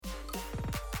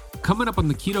Coming up on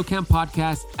the Keto Camp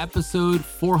Podcast, episode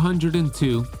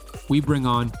 402, we bring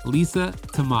on Lisa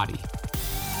Tamati.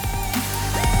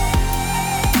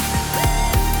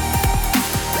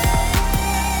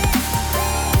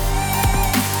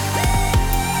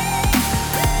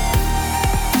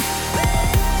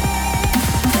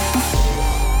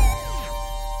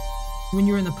 When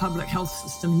you're in the public health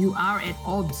system, you are at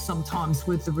odds sometimes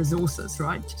with the resources,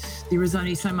 right? There is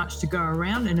only so much to go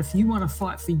around. And if you want to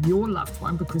fight for your loved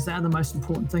one, because they're the most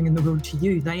important thing in the world to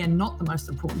you, they are not the most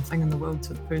important thing in the world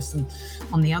to the person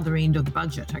on the other end of the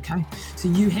budget, okay? So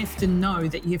you have to know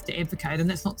that you have to advocate. And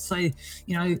that's not to say,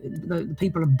 the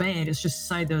people are bad. It's just to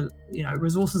say that,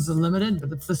 resources are limited.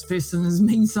 But if this person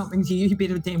means something to you, you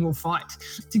better damn well fight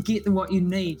to get what you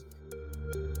need.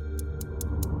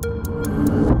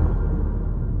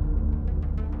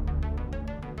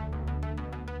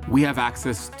 We have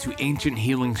access to ancient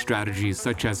healing strategies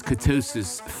such as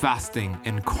ketosis, fasting,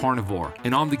 and carnivore.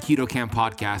 And on the Keto Camp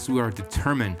Podcast, we are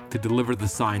determined to deliver the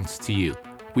science to you.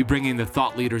 We bring in the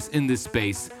thought leaders in this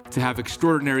space to have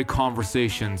extraordinary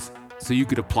conversations so you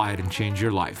could apply it and change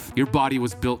your life. Your body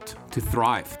was built to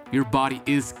thrive. Your body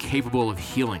is capable of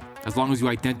healing as long as you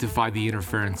identify the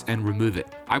interference and remove it.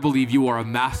 I believe you are a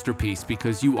masterpiece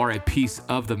because you are a piece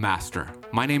of the master.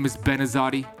 My name is Ben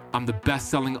Azadi. I'm the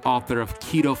best-selling author of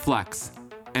Keto Flex,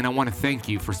 and I want to thank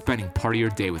you for spending part of your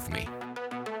day with me.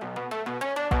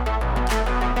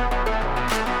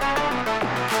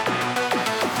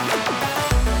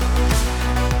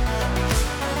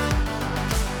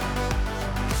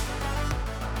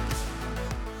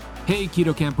 Hey,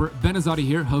 Keto Camper. Ben Azadi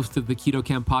here, host of the Keto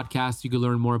Camp Podcast. You can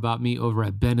learn more about me over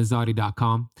at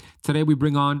benazadi.com. Today, we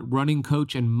bring on running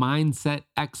coach and mindset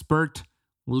expert,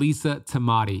 Lisa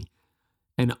Tamati.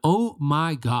 And oh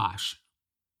my gosh,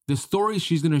 the stories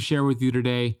she's going to share with you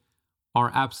today are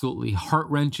absolutely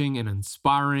heart-wrenching and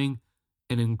inspiring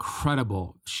and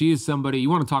incredible. She is somebody,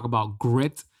 you want to talk about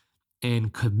grit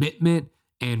and commitment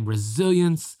and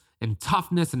resilience and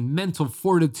toughness and mental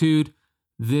fortitude.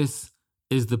 This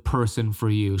is the person for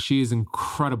you. She is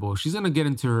incredible. She's going to get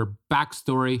into her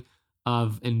backstory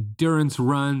of endurance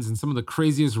runs and some of the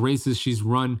craziest races she's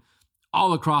run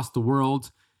all across the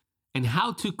world, and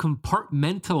how to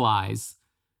compartmentalize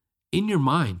in your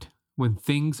mind when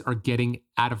things are getting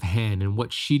out of hand and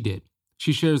what she did.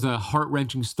 She shares a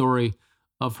heart-wrenching story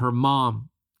of her mom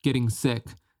getting sick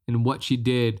and what she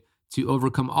did to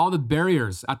overcome all the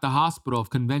barriers at the hospital of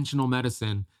conventional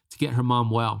medicine to get her mom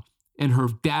well, and her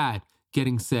dad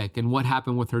getting sick and what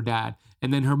happened with her dad,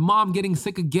 and then her mom getting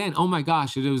sick again. Oh my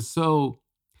gosh, it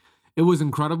was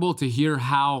incredible to hear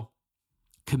how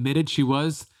committed she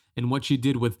was and what she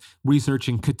did with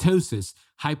researching ketosis,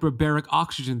 hyperbaric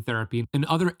oxygen therapy, and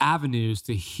other avenues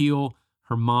to heal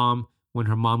her mom when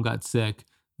her mom got sick.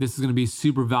 This is going to be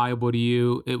super valuable to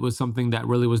you. It was something that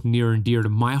really was near and dear to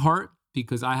my heart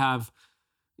because I have,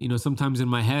 sometimes in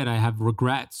my head, I have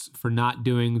regrets for not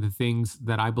doing the things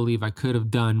that I believe I could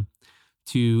have done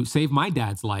to save my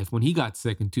dad's life when he got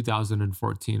sick in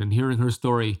 2014. And hearing her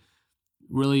story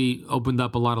really opened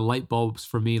up a lot of light bulbs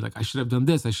for me. Like, I should have done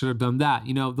this, I should have done that.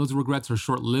 Those regrets are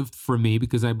short-lived for me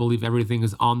because I believe everything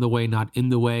is on the way, not in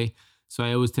the way. So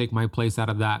I always take my place out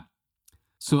of that.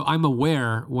 So I'm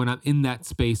aware when I'm in that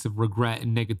space of regret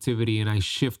and negativity, and I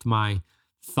shift my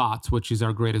thoughts, which is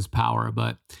our greatest power.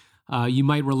 But you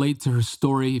might relate to her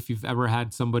story if you've ever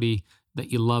had somebody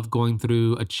that you love going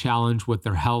through a challenge with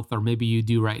their health, or maybe you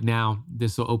do right now.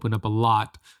 This will open up a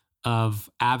lot of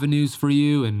avenues for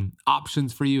you and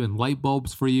options for you and light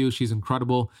bulbs for you. She's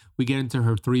incredible. We get into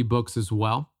her 3 books as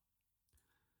well,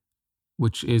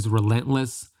 which is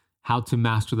Relentless, How to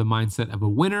Master the Mindset of a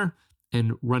Winner,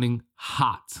 and Running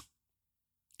Hot,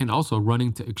 and also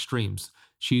Running to Extremes.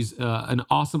 She's an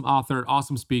awesome author,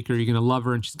 awesome speaker. You're going to love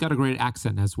her, and she's got a great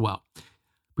accent as well.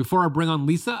 Before I bring on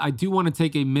Lisa, I do want to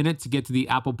take a minute to get to the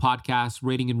Apple Podcast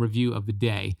rating and review of the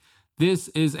day. This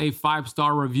is a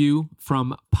 5-star review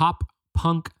from Pop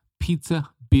Punk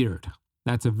Pizza Beard.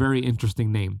 That's a very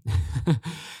interesting name.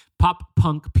 Pop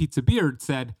Punk Pizza Beard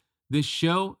said, "This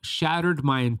show shattered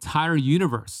my entire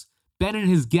universe. Ben and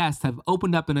his guests have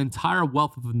opened up an entire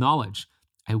wealth of knowledge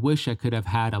I wish I could have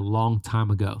had a long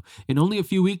time ago. In only a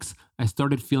few weeks, I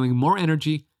started feeling more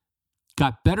energy,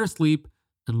 got better sleep,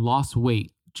 and lost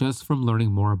weight just from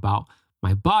learning more about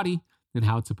my body and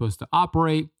how it's supposed to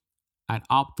operate at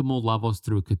optimal levels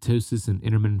through ketosis and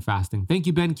intermittent fasting. Thank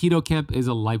you, Ben. Keto Camp is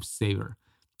a lifesaver."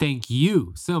 Thank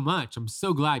you so much. I'm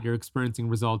so glad you're experiencing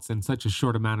results in such a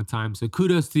short amount of time. So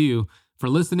kudos to you for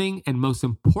listening and, most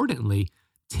importantly,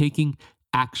 taking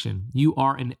action. You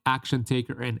are an action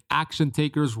taker, and action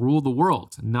takers rule the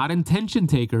world. Not intention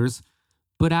takers,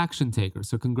 but action taker.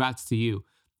 So congrats to you.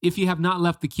 If you have not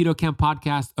left the Keto Camp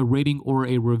podcast a rating or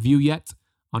a review yet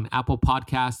on Apple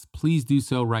Podcasts, please do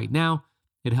so right now.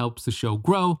 It helps the show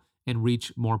grow and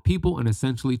reach more people and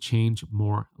essentially change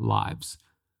more lives.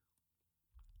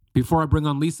 Before I bring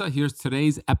on Lisa, here's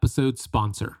today's episode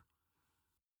sponsor.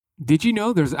 Did you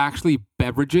know there's actually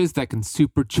beverages that can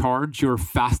supercharge your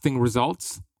fasting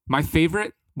results? My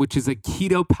favorite, which is a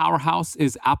keto powerhouse,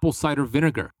 is apple cider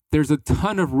vinegar. There's a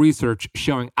ton of research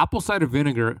showing apple cider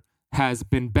vinegar has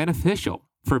been beneficial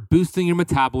for boosting your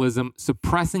metabolism,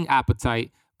 suppressing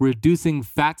appetite, reducing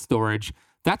fat storage.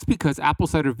 That's because apple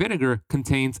cider vinegar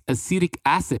contains acetic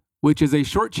acid, which is a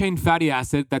short-chain fatty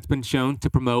acid that's been shown to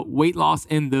promote weight loss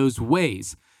in those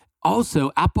ways.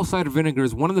 Also, apple cider vinegar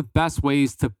is one of the best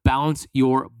ways to balance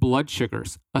your blood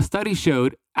sugars. A study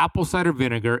showed apple cider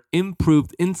vinegar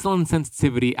improved insulin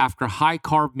sensitivity after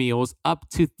high-carb meals up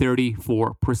to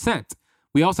 34%.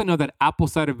 We also know that apple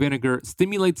cider vinegar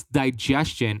stimulates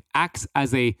digestion, acts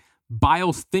as a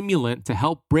biostimulant to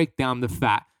help break down the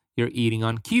fat you're eating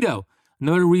on keto.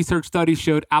 Another research study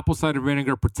showed apple cider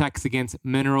vinegar protects against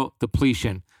mineral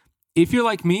depletion. If you're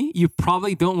like me, you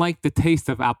probably don't like the taste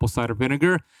of apple cider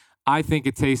vinegar. I think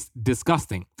it tastes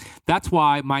disgusting. That's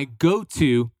why my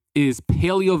go-to is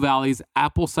Paleo Valley's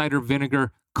apple cider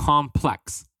vinegar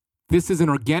complex. This is an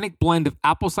organic blend of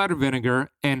apple cider vinegar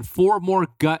and 4 more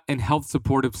gut and health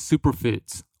supportive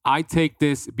superfoods. I take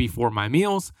this before my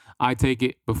meals, I take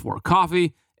it before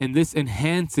coffee, and this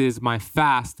enhances my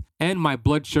fast and my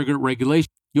blood sugar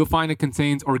regulation. You'll find it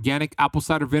contains organic apple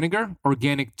cider vinegar,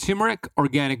 organic turmeric,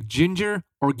 organic ginger,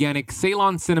 organic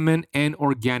Ceylon cinnamon, and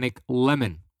organic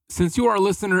lemon. Since you are a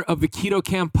listener of the Keto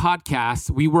Camp podcast,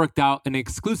 we worked out an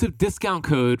exclusive discount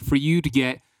code for you to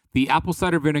get the apple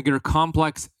cider vinegar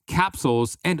complex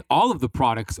capsules and all of the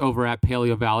products over at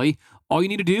Paleo Valley. All you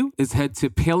need to do is head to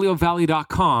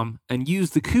paleovalley.com and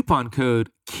use the coupon code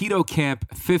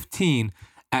KETOCAMP15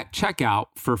 at checkout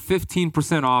for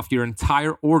 15% off your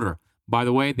entire order. By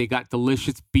the way, they got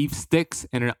delicious beef sticks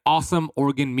and an awesome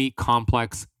organ meat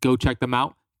complex. Go check them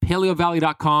out.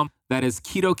 paleovalley.com. That is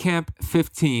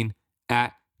KETOCAMP15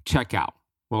 at checkout.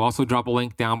 We'll also drop a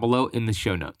link down below in the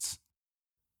show notes.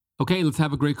 Okay, let's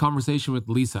have a great conversation with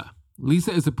Lisa.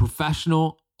 Lisa is a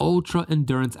professional ultra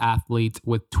endurance athlete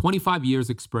with 25 years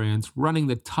experience running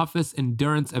the toughest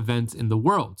endurance events in the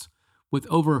world, with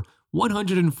over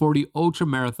 140 ultra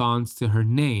marathons to her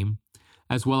name,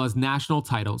 as well as national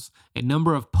titles, a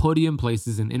number of podium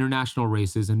places in international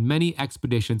races, and many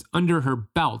expeditions under her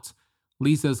belt.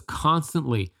 Lisa is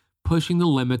constantly pushing the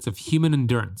limits of human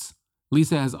endurance.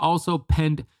 Lisa has also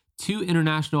penned 2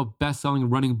 international best-selling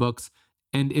running books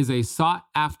and is a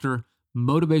sought-after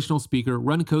motivational speaker,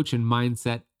 run coach, and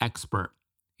mindset expert.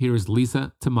 Here is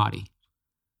Lisa Tamati.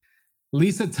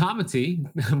 Lisa Tamati,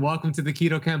 welcome to the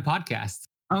Keto Camp podcast.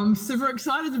 I'm super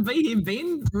excited to be here,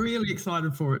 Ben. Really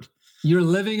excited for it. You're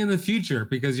living in the future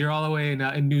because you're all the way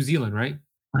in New Zealand, right?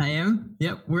 I am.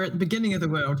 Yep. We're at the beginning of the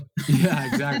world. Yeah,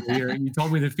 exactly. You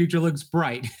told me the future looks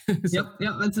bright. Yep.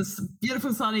 It's a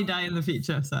beautiful sunny day in the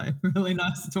future. So really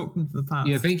nice to talk into the past.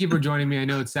 Yeah. Thank you for joining me. I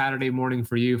know it's Saturday morning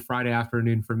for you, Friday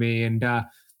afternoon for me. And,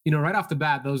 right off the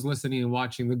bat, those listening and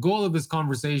watching, the goal of this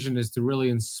conversation is to really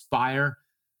inspire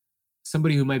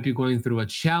somebody who might be going through a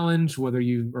challenge, whether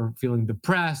you are feeling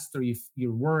depressed or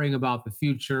you're worrying about the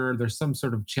future, there's some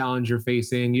sort of challenge you're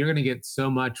facing. You're going to get so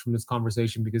much from this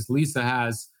conversation because Lisa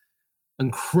has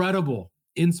incredible,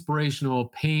 inspirational,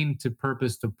 pain to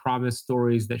purpose to promise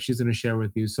stories that she's going to share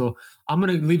with you. So I'm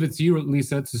going to leave it to you,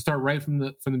 Lisa, to start right from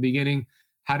the beginning.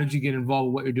 How did you get involved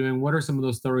with what you're doing? What are some of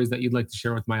those stories that you'd like to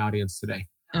share with my audience today?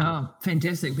 Oh,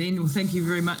 fantastic, Ben. Well, thank you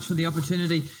very much for the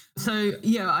opportunity. So,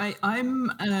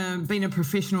 I'm been a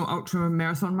professional ultra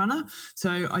marathon runner.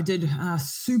 So I did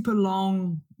super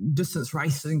long distance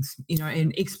racing,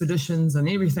 and expeditions and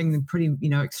everything pretty,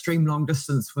 extreme long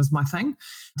distance was my thing.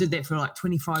 Did that for like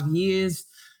 25 years.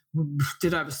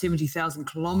 Did over 70,000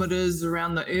 kilometers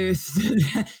around the earth.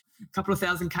 A couple of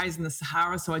thousand Ks in the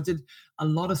Sahara. So I did a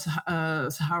lot of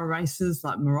Sahara races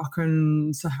like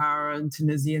Moroccan Sahara and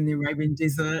Tunisia and the Arabian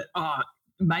Desert. Oh,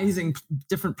 amazing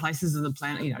different places in the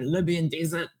planet, Libyan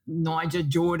Desert, Niger,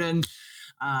 Jordan,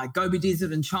 Gobi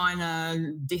Desert in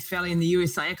China, Death Valley in the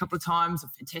USA a couple of times, a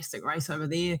fantastic race over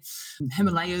there,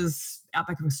 Himalayas,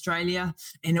 outback of Australia.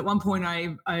 And at one point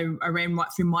I ran right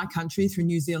through my country, through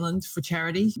New Zealand for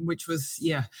charity, which was,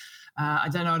 I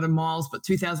don't know the miles, but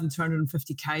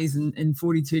 2,250 Ks in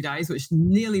 42 days, which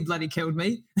nearly bloody killed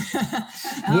me.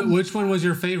 Which one was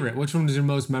your favorite? Which one was your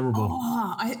most memorable?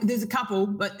 There's a couple,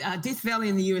 but Death Valley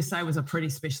in the USA was a pretty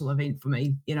special event for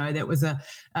me. That was a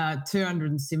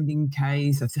 217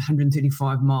 Ks,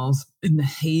 135 miles in the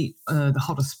heat, the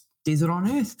hottest desert on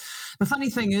earth. The funny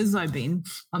thing is, though, Ben,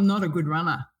 I'm not a good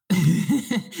runner.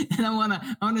 And I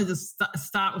want to just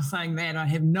start with saying that I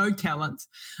have no talent.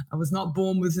 I was not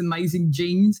born with amazing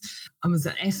genes. I was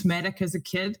an asthmatic as a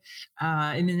kid,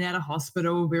 in and out of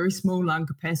hospital, very small lung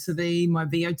capacity. My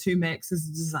VO2 max is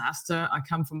a disaster. I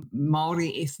come from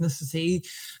Māori ethnicity,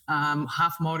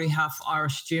 half Māori, half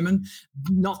Irish German,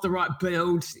 not the right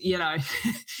build,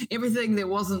 everything that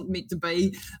wasn't meant to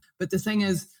be. But the thing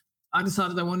is, I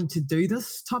decided I wanted to do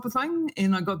this type of thing,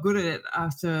 and I got good at it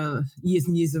after years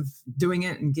and years of doing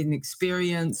it and getting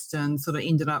experienced, and sort of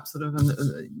ended up sort of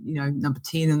in number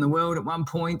 10 in the world at one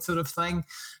point, sort of thing.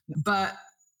 But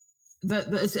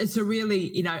it's a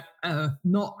really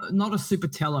not a super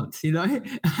talent,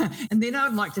 And then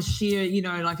I'd like to share,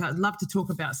 I'd love to talk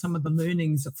about some of the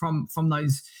learnings from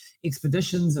those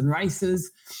expeditions and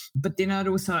races, but then I'd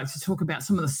also like to talk about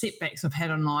some of the setbacks I've had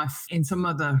in life and some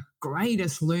of the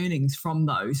greatest learnings from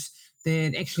those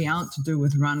that actually aren't to do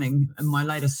with running. In my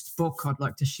latest book, I'd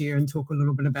like to share and talk a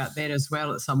little bit about that as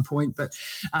well at some point, but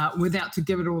without to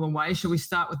give it all away, shall we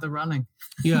start with the running?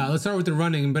 Yeah, let's start with the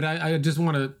running, but I just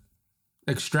want to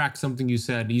extract something you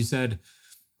said. You said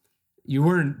you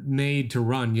weren't made to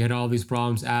run. You had all these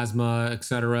problems, asthma,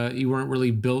 etc. You weren't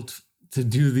really built to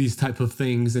do these type of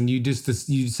things. And you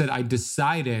said, I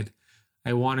decided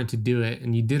I wanted to do it.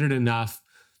 And you did it enough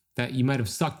that you might have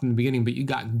sucked in the beginning, but you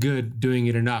got good doing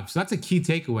it enough. So that's a key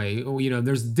takeaway.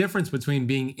 There's a difference between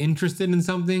being interested in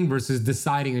something versus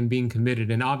deciding and being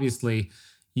committed. And obviously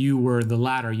you were the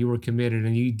latter. You were committed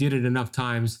and you did it enough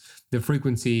times. The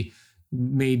frequency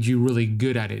made you really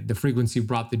good at it. The frequency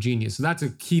brought the genius. So that's a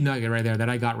key nugget right there that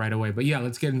I got right away. But yeah,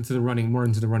 let's get into the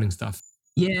running stuff.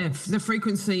 Yeah, the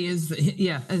frequency is,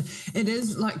 it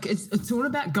is like, it's all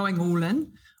about going all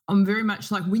in. I'm very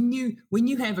much like when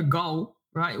you have a goal,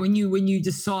 right? When you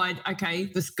decide, okay,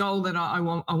 this goal that I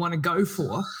want to go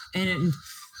for, and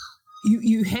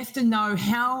you have to know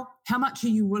how much are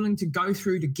you willing to go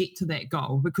through to get to that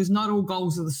goal, because not all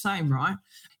goals are the same, right?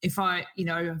 If I've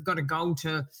got a goal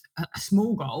to a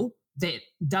small goal that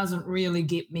doesn't really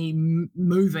get me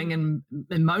moving and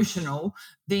emotional,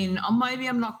 then maybe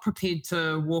I'm not prepared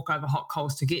to walk over hot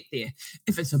coals to get there.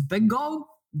 If it's a big goal,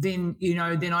 then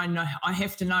I know I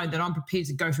have to know that I'm prepared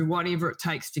to go through whatever it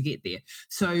takes to get there.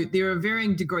 So there are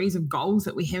varying degrees of goals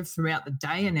that we have throughout the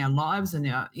day in our lives and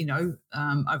our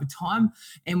over time,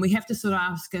 and we have to sort of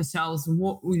ask ourselves,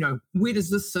 where does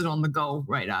this sit on the goal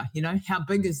radar? How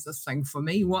big is this thing for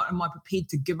me? What am I prepared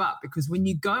to give up? Because when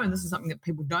you go, and this is something that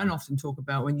people don't often talk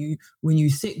about, when you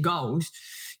set goals,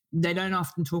 they don't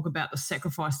often talk about the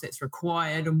sacrifice that's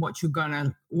required and what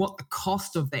the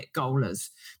cost of that goal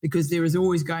is, because there is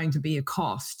always going to be a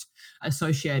cost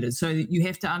associated. So you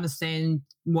have to understand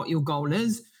what your goal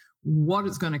is, what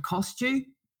it's going to cost you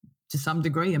to some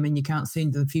degree. I mean, you can't see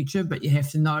into the future, but you have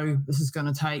to know this is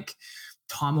going to take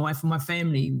time away from my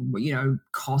family,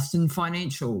 cost and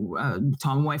financial,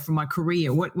 time away from my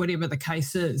career, whatever the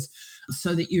case is,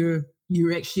 so that you're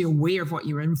actually aware of what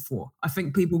you're in for. I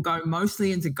think people go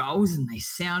mostly into goals and they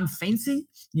sound fancy,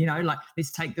 like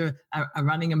let's take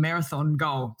running a marathon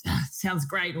goal. Sounds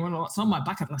great. Well, it's on my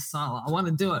bucket list, so I want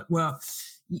to do it. Well,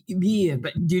 yeah,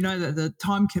 but do you know that the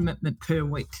time commitment per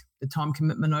week, the time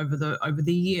commitment over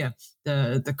the year,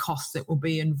 the cost that will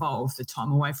be involved, the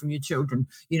time away from your children,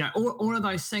 all of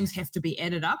those things have to be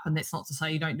added up. And that's not to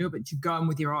say you don't do it, but you go in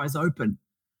with your eyes open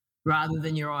rather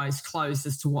than your eyes closed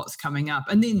as to what's coming up.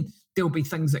 And then there'll be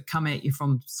things that come at you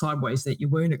from sideways that you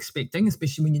weren't expecting,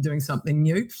 especially when you're doing something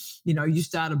new. You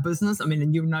start a business,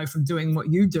 and you'll know from doing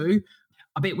what you do,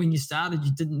 I bet when you started,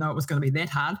 you didn't know it was going to be that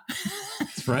hard.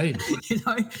 That's right.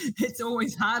 It's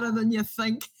always harder than you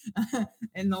think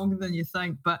and longer than you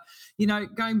think. But,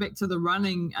 going back to the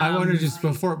running. I want to just,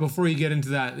 before you get into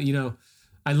that,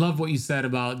 I love what you said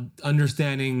about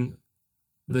understanding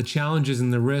the challenges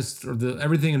and the risks or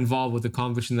everything involved with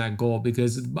accomplishing that goal.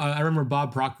 Because I remember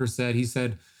Bob Proctor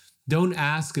said, don't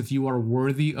ask if you are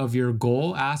worthy of your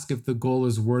goal. Ask if the goal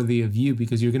is worthy of you,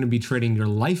 because you're going to be trading your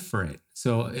life for it.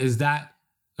 So is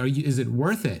it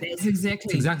worth it? That's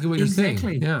exactly what you're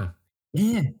saying.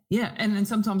 Yeah. Yeah. And then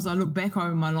sometimes I look back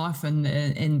over my life and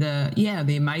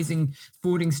the amazing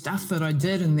sporting stuff that I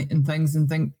did and things and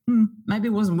think, maybe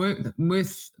it wasn't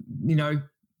worth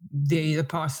the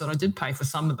price that I did pay for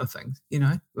some of the things,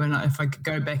 if I could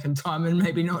go back in time and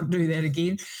maybe not do that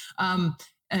again.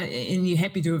 And you're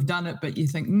happy to have done it, but you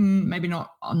think, maybe not,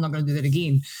 I'm not going to do that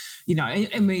again,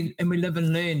 and we live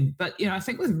and learn. But, I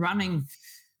think with running,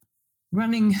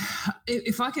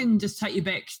 if I can just take you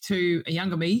back to a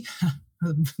younger me,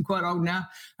 I'm quite old now,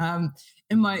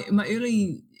 in my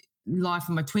early life,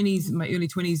 in my early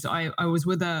 20s, I was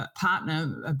with a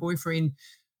partner, a boyfriend,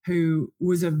 who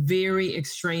was a very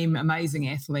extreme, amazing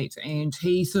athlete. And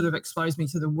he sort of exposed me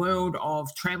to the world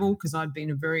of travel, because I'd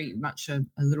been very much a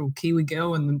little Kiwi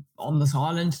girl on this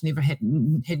island,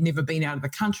 had never been out of the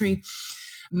country.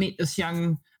 Met this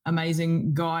young,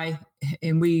 amazing guy,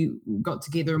 and we got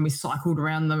together and we cycled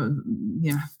around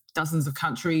the, dozens of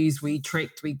countries. We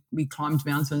trekked, we climbed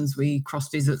mountains, we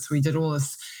crossed deserts, we did all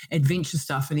this adventure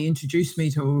stuff, and he introduced me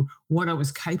to what I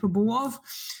was capable of.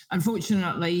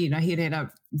 Unfortunately, he'd had a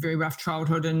very rough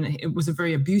childhood, and it was a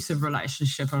very abusive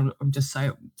relationship. I'll just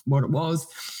say what it was.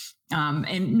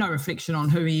 And no reflection on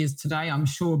who he is today, I'm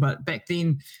sure, but back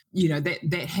then,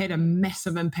 that had a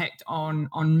massive impact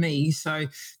on me. So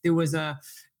there was a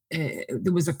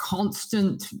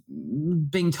constant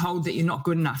being told that you're not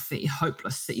good enough, that you're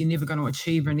hopeless, that you're never going to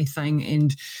achieve anything,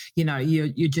 and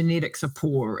your genetics are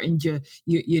poor, and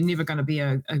you're never going to be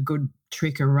a good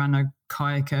trekker, runner,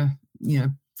 kayaker,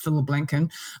 fill a blanket.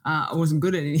 I wasn't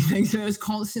good at anything, so I was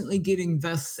constantly getting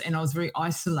this, and I was very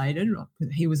isolated.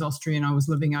 He was Austrian, I was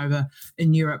living over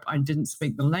in Europe. I didn't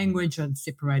speak the language, I'd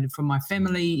separated from my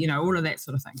family, all of that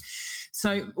sort of thing.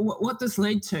 So what this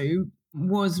led to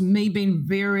was me being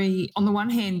very, on the one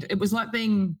hand, it was like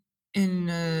being in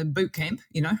a boot camp,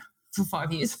 for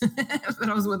 5 years that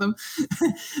I was with him,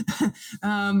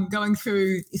 going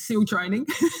through SEAL training,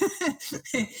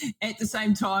 at the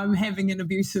same time having an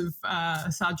abusive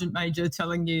sergeant major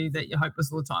telling you that you're hopeless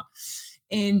all the time.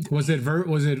 And was it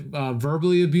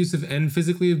verbally abusive and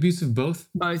physically abusive, both?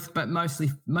 Both, but mostly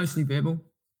verbal.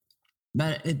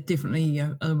 But it definitely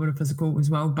a little bit of physical as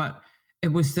well. But it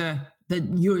was that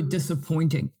you're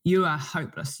disappointing, you are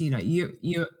hopeless,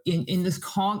 you're in this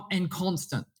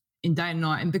constant in day and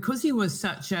night. And because he was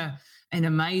such an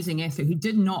amazing athlete, he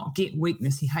did not get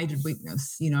weakness, he hated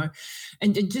weakness,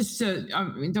 and it just I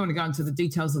don't want to go into the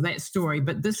details of that story,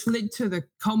 but this led to the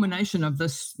culmination of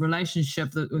this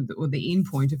relationship, or the end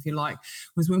point, if you like,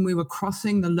 was when we were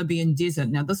crossing the Libyan desert.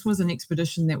 Now, this was an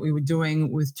expedition that we were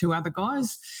doing with two other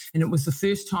guys, and it was the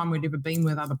first time we'd ever been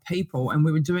with other people, and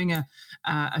we were doing a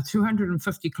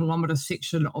 250-kilometre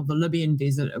section of the Libyan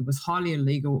desert. It was highly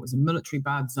illegal, it was a military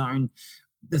barred zone.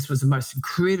 This was the most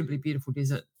incredibly beautiful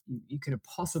desert you could have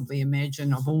possibly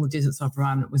imagined. Of all the deserts I've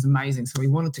run, it was amazing. So we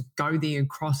wanted to go there and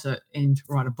cross it and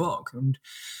write a book. And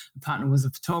the partner was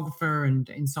a photographer, and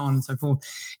so on and so forth.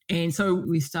 And so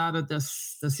we started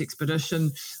this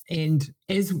expedition, and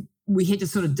as we had to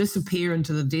sort of disappear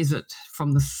into the desert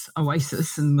from this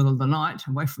oasis in the middle of the night,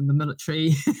 away from the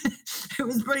military. It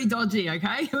was pretty dodgy,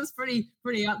 okay? It was pretty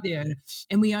out there.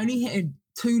 And we only had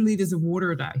 2 litres of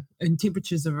water a day, and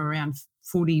temperatures of around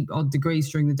 40 odd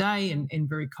degrees during the day, and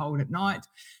very cold at night.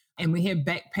 And we had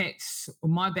backpacks.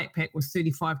 Well, my backpack was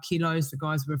 35 kilos. The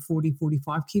guys were 40,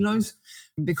 45 kilos,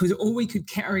 because all we could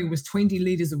carry was 20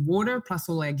 litres of water plus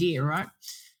all our gear, right?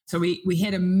 So we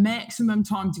had a maximum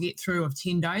time to get through of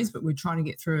 10 days, but we're trying to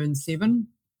get through in 7.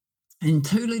 And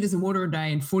 2 litres of water a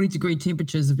day and 40-degree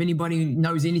temperatures, if anybody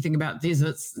knows anything about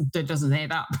deserts, that doesn't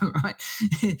add up, right?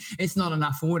 It's not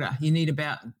enough water. You need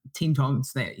about 10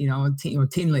 times that, or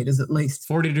 10 litres at least.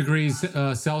 40 degrees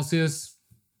Celsius?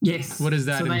 Yes. What is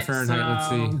that in Fahrenheit? Let's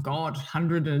see. Oh, God,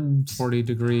 140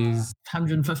 degrees.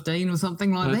 115 or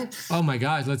something like that. Oh, my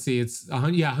gosh. Let's see. It's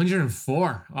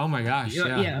 104. Oh, my gosh.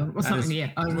 Yeah. Or something,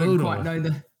 yeah. I don't quite know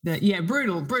the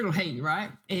brutal heat, right?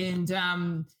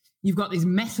 And you've got this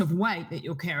massive weight that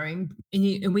you're carrying,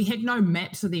 and we had no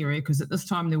maps of the area, because at this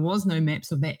time there was no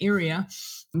maps of that area.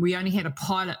 We only had a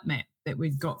pilot map that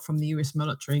we'd got from the US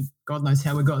military. God knows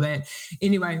how we got that.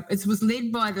 Anyway, it was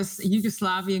led by this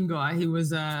Yugoslavian guy. He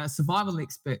was a survival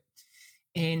expert,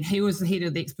 and he was the head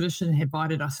of the expedition and had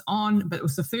invited us on, but it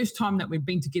was the first time that we'd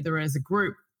been together as a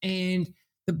group. And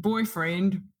the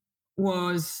boyfriend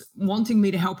was wanting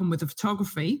me to help him with the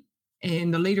photography.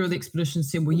 And the leader of the expedition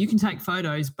said, well, you can take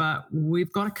photos, but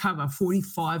we've got to cover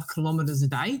 45 kilometres a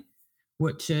day,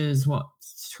 which is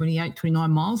 28,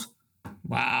 29 miles.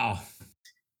 Wow.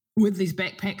 With these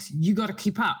backpacks, you got to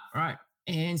keep up, right?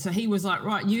 And so he was like,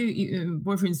 right, you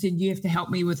boyfriend said, you have to help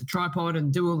me with the tripod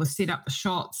and do all the set up the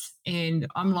shots. And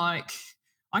I'm like,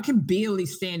 I can barely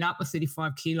stand up with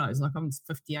 35 kilos. Like, I'm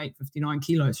 58, 59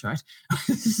 kilos, right?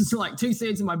 This is like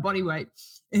 2/3 of my body weight.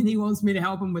 And he wants me to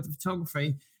help him with the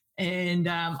photography. And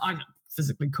I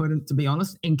physically couldn't, to be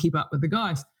honest, and keep up with the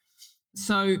guys.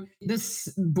 So this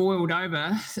boiled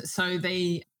over. So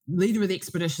the leader of the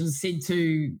expedition said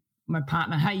to my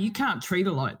partner, hey, you can't treat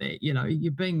her like that.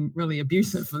 You're being really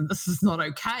abusive and this is not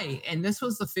okay. And this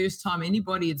was the first time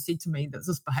anybody had said to me that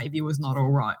this behavior was not all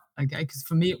right. Okay. Because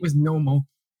for me, it was normal.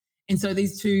 And so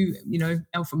these two,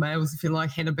 alpha males, if you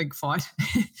like, had a big fight.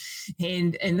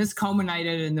 and this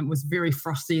culminated, and it was very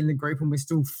frosty in the group, and we're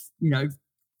still,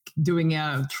 doing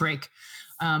our trek.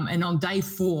 And on day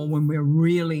 4, when we're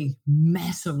really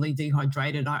massively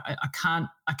dehydrated, I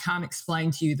can't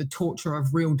explain to you the torture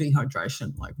of real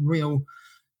dehydration, like real,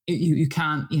 you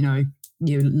can't,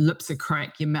 your lips are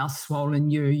cracked, your mouth's swollen,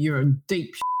 you're in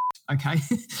deep okay.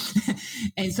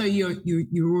 And so you're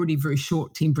already very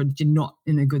short tempered, you're not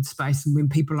in a good space. And when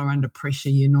people are under pressure,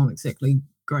 you're not exactly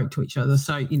great to each other.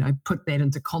 So, put that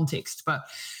into context. But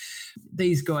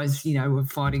these guys, were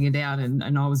fighting it out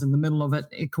and I was in the middle of it,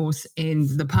 of course. And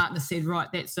the partner said, right,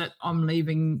 that's it. I'm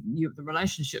leaving. The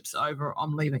relationship's over.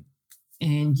 I'm leaving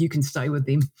and you can stay with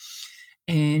them.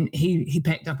 And he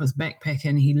packed up his backpack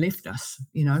and he left us,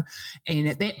 And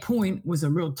at that point was a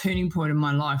real turning point in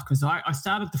my life because I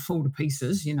started to fall to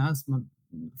pieces, it's my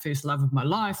first love of my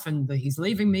life, and he's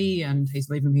leaving me in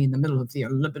the middle of the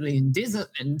Libyan desert,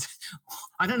 and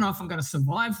I don't know if I'm going to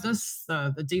survive this.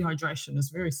 The dehydration is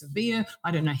very severe.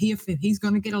 I don't know if he's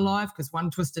going to get alive because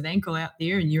one twisted ankle out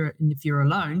there, and if you're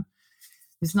alone,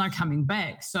 there's no coming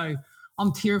back. So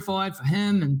I'm terrified for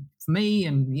him and for me,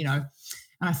 and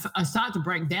and I start to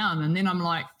break down, and then I'm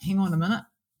like, hang on a minute.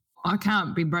 I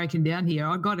can't be breaking down here.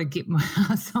 I've got to get my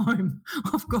ass home.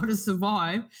 I've got to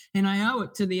survive. And I owe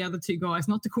it to the other two guys,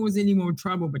 not to cause any more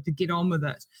trouble, but to get on with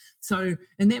it. So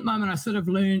in that moment, I sort of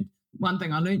learned one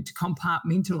thing. I learned to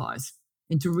compartmentalize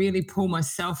and to really pull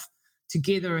myself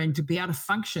together and to be able to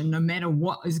function no matter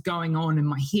what is going on in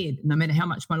my head, no matter how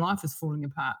much my life is falling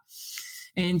apart.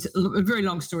 And a very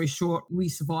long story short, we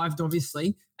survived,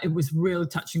 obviously. It was real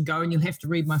touch and go, and you'll have to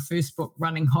read my first book,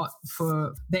 Running Hot,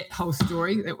 for that whole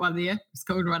story, that one there. It's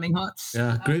called Running Hot.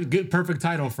 Yeah, good, perfect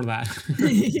title for that.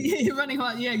 Running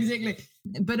Hot, yeah, exactly.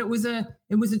 But it was a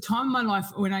time in my life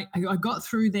when I got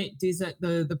through that desert.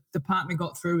 The partner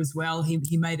got through as well.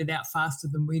 He made it out faster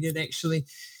than we did, actually.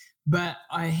 But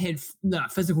I had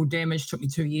physical damage, took me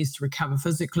 2 years to recover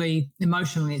physically.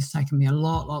 Emotionally, it's taken me a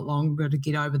lot longer to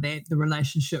get over that. The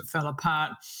relationship fell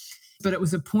apart. But it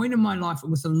was a point in my life, it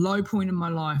was a low point in my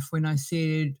life when I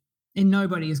said, and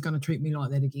nobody is going to treat me like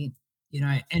that again.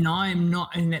 And I am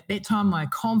not, and at that time, my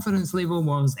confidence level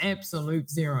was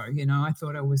absolute zero. I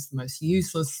thought I was the most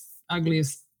useless,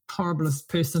 ugliest, horriblest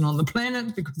person on the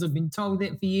planet because I've been told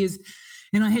that for years.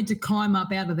 And I had to climb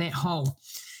up out of that hole.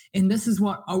 And this is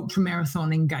what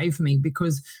ultramarathoning gave me,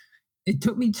 because it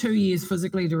took me 2 years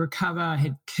physically to recover. I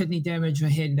had kidney damage, I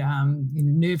had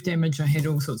nerve damage, I had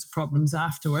all sorts of problems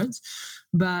afterwards.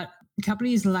 But a couple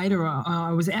of years later,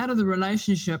 I was out of the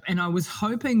relationship and I was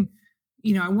hoping,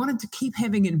 I wanted to keep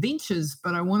having adventures,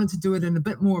 but I wanted to do it in a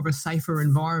bit more of a safer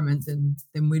environment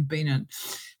than we'd been in.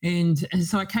 And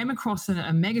so I came across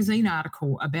a magazine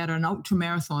article about an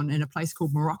ultramarathon in a place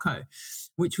called Morocco,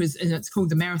 and it's called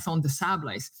the Marathon des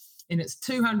Sables. And it's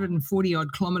 240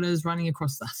 odd kilometers running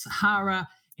across the Sahara,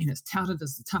 and it's touted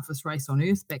as the toughest race on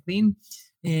earth back then.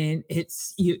 And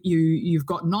it's you've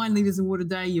got 9 liters of water a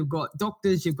day, you've got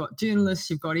doctors, you've got journalists,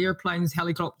 you've got airplanes,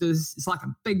 helicopters. It's like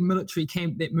a big military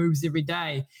camp that moves every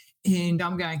day. And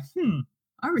I'm going,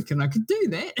 I reckon I could do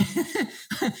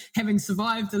that. Having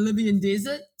survived the Libyan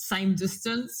desert, same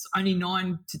distance, only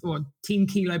 9 or 10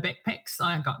 kilo backpacks.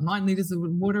 I got 9 liters of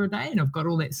water a day, and I've got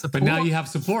all that support. But now you have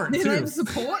support too. I have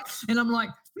support, and I'm like,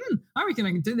 I reckon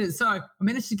I can do this. So I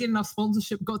managed to get enough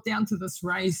sponsorship, got down to this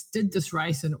race, did this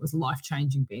race, and it was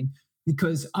life-changing, Ben,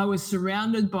 because I was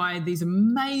surrounded by these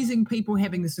amazing people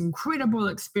having this incredible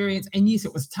experience. And yes,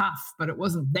 it was tough, but it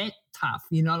wasn't that tough,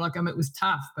 it was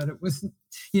tough, but it wasn't,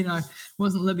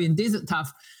 wasn't Libyan desert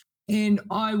tough. And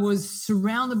I was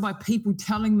surrounded by people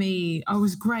telling me I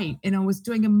was great and I was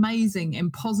doing amazing,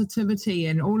 and positivity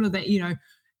and all of that,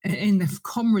 and the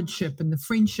comradeship and the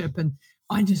friendship. And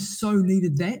I just so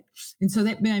needed that. And so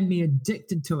that made me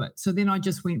addicted to it. So then I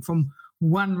just went from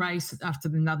one race after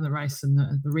another race, and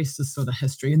the rest is sort of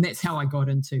history. And that's how I got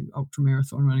into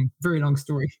ultramarathon running. Very long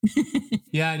story.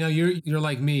 Yeah, I know you're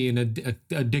like me, an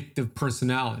addictive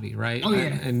personality, right? Oh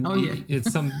yeah,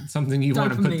 It's something you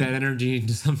want to put that energy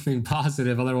into something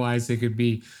positive. Otherwise, it could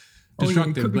be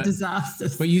destructive. It could be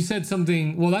disastrous. But you said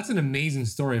something. Well, that's an amazing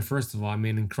story. First of all, I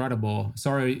mean, incredible.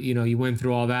 Sorry, you went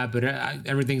through all that, but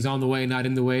everything's on the way, not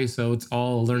in the way. So it's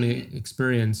all a learning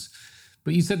experience.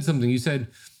 But you said something. You said,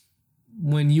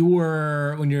 when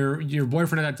your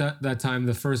boyfriend at that time,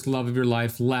 the first love of your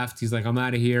life, left, he's like, I'm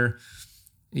out of here.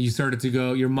 You started to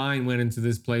go, your mind went into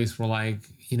this place where like,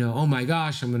 oh my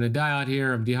gosh, I'm going to die out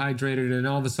here. I'm dehydrated. And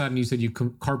all of a sudden you said you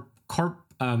compartmentalized.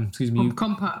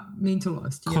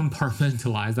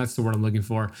 Compartmentalized. That's the word I'm looking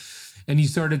for. And you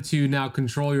started to now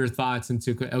control your thoughts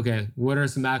into, okay, what are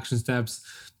some action steps,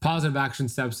 positive action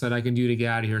steps that I can do to get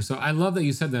out of here? So I love that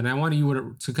you said that. And I want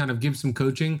you to kind of give some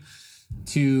coaching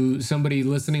to somebody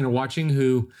listening or watching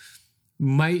who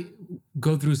might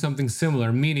go through something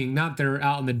similar, meaning not they're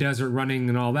out in the desert running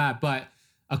and all that, but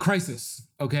a crisis,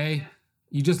 okay?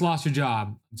 You just lost your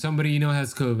job. Somebody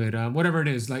has COVID, whatever it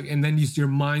is, like, and then your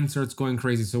mind starts going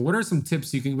crazy. So what are some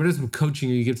tips what are some coaching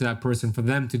you give to that person for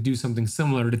them to do something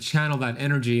similar, to channel that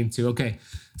energy into, okay,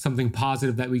 something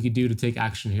positive that we could do to take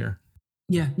action here?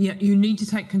 Yeah. You need to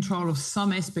take control of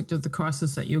some aspect of the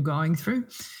crisis that you're going through.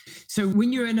 So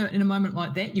when you're in a moment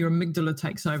like that, your amygdala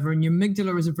takes over, and your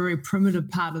amygdala is a very primitive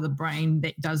part of the brain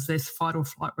that does this fight or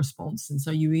flight response. And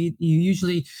so you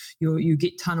usually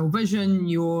get tunnel vision.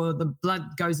 The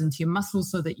blood goes into your muscles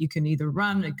so that you can either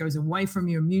run. It goes away from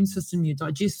your immune system, your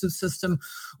digestive system.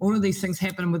 All of these things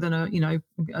happen within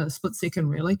a split second,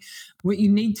 really. What you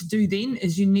need to do then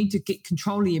is you need to get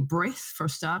control of your breath for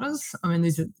starters. I mean,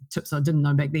 these are tips I didn't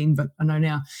know back then, but I know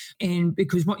now. And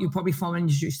because what you'll probably find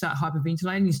is you start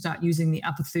hyperventilating, you start using the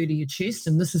upper third of your chest,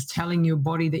 and this is telling your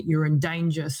body that you're in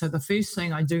danger. So the first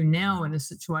thing I do now in a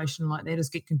situation like that is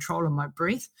get control of my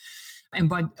breath.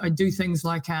 And I do things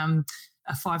like a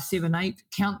 5, 7, 8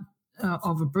 count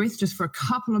of a breath just for a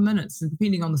couple of minutes,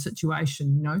 depending on the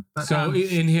situation, But, so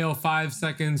inhale 5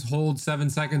 seconds, hold 7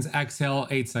 seconds, exhale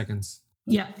 8 seconds.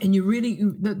 Yeah, and you really,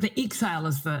 the exhale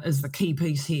is the key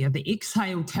piece here. The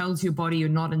exhale tells your body you're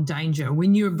not in danger.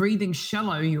 When you're breathing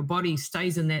shallow, your body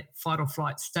stays in that fight or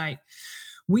flight state.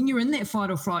 When you're in that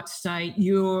fight or flight state,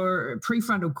 your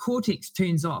prefrontal cortex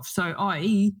turns off. So,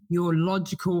 i.e., your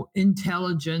logical,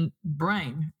 intelligent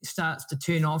brain starts to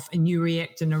turn off, and you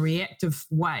react in a reactive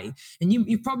way. And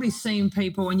you've probably seen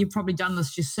people, and you've probably done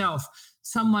this yourself.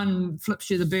 Someone flips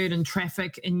you the bird in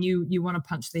traffic, and you want to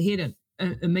punch their head in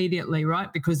immediately,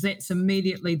 right? Because that's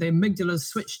immediately the amygdala is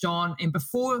switched on, and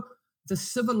before the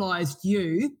civilized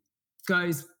you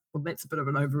goes, well, that's a bit of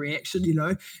an overreaction,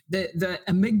 the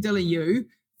amygdala you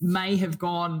may have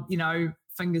gone,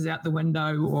 fingers out the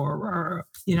window or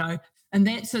and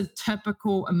that's a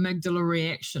typical amygdala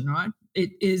reaction, right?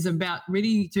 It is about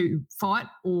ready to fight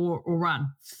or run.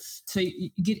 So you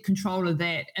get control of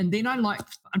that. And then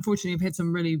unfortunately, I've had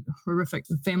some really horrific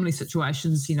family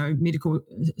situations, medical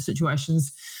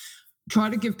situations. Try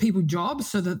to give people jobs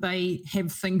so that they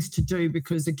have things to do,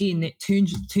 because again, that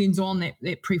turns on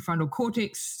that prefrontal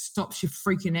cortex, stops you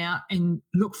freaking out, and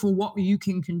look for what you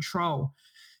can control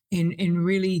and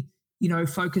really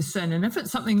focus in. And if it's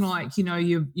something like,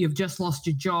 you've just lost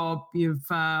your job,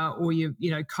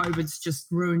 COVID's just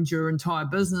ruined your entire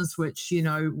business, which,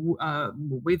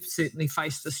 we've certainly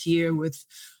faced this year with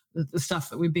the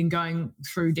stuff that we've been going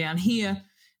through down here.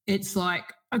 It's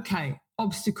like, okay,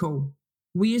 obstacle.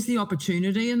 Where's the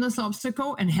opportunity in this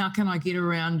obstacle, and how can I get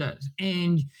around it?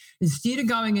 And instead of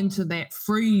going into that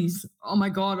freeze, oh my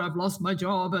God, I've lost my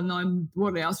job and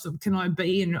what else can I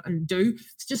be and do?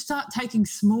 Just start taking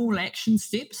small action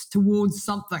steps towards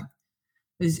something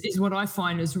is what I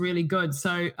find is really good.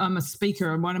 So I'm a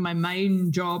speaker, and one of my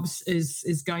main jobs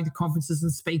is going to conferences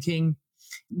and speaking.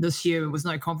 This year, there was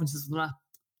no conferences for the last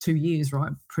 2 years,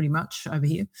 right? Pretty much over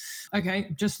here.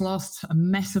 Okay, just lost a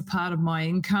massive part of my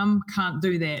income. Can't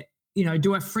do that.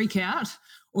 Do I freak out,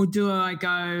 or do I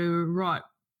go, right,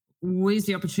 where's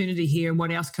the opportunity here, and what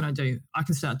else can I do? I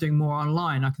can start doing more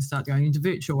online. I can start going into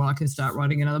virtual. I can start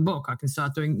writing another book. I can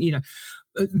start doing,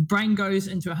 brain goes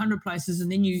into 100 places,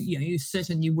 and then you sit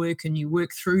and you work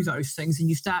through those things, and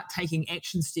you start taking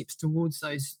action steps towards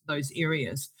those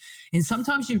areas. And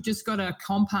sometimes you've just got to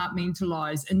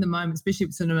compartmentalize in the moment, especially if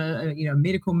it's in a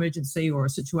medical emergency or a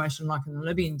situation like in the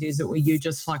Libyan desert, where you're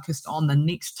just focused on the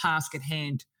next task at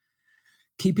hand,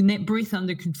 keeping that breath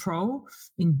under control,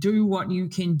 and do what you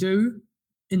can do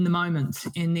in the moment,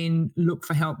 and then look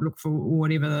for help, look for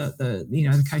whatever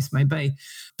the case may be,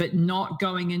 but not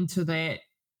going into that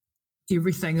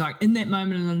everything. Like in that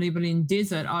moment in the Lebanon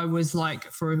desert, I was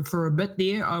like, for a bit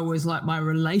there, I was like, my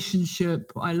relationship,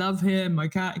 I love him, I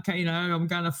can't, I'm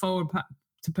going to fall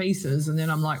to pieces. And then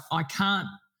I'm like, I can't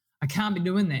be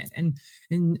doing that. And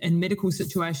in medical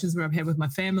situations where I've had with my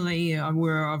family,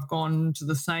 where I've gone to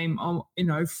the same,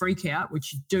 freak out,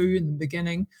 which you do in the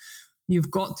beginning,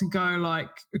 you've got to go like,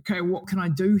 okay, what can I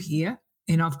do here?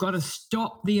 And I've got to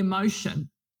stop the emotion.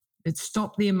 It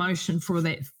stopped the emotion for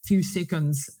that few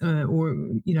seconds or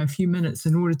a few minutes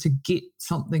in order to get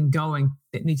something going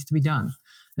that needs to be done,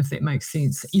 if that makes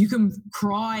sense. You can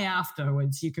cry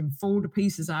afterwards. You can fall to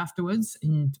pieces afterwards,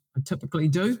 and I typically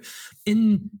do,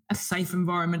 in a safe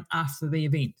environment after the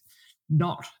event,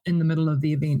 not in the middle of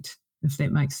the event, if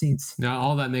that makes sense. Now,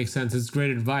 all that makes sense. It's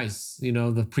great advice. The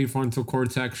prefrontal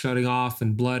cortex shutting off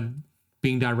and blood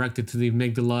being directed to the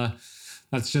amygdala.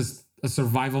 That's just a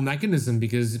survival mechanism,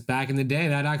 because back in the day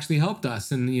that actually helped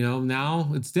us. And,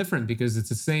 now it's different because it's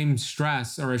the same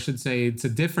stress, or I should say it's a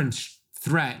different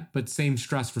threat, but same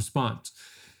stress response.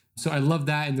 So I love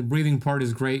that. And the breathing part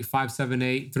is great. 5, 7,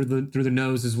 8 through the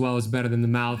nose as well is better than the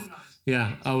mouth.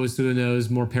 Yeah. Always through the nose,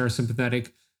 more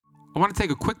parasympathetic. I want to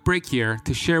take a quick break here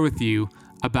to share with you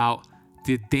about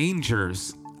the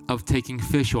dangers of taking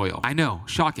fish oil. I know,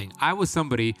 shocking. I was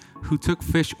somebody who took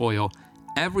fish oil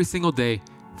every single day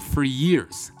for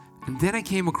years. And then I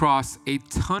came across a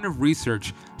ton of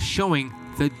research showing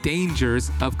the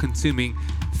dangers of consuming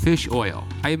fish oil.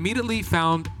 I immediately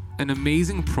found an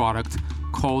amazing product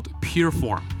called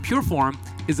Pureform. Pureform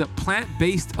is a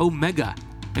plant-based omega.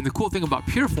 And the cool thing about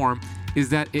Pureform is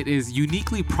that it is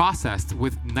uniquely processed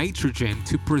with nitrogen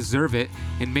to preserve it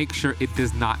and make sure it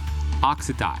does not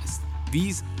oxidize.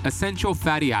 These essential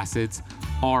fatty acids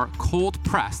are cold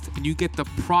pressed, and you get the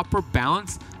proper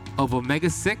balance of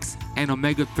omega-6 and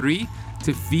omega-3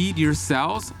 to feed your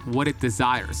cells what it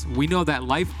desires. We know that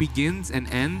life begins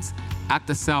and ends at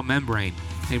the cell membrane.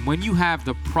 And when you have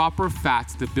the proper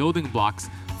fats, the building blocks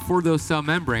for those cell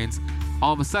membranes,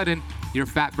 all of a sudden, your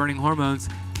fat-burning hormones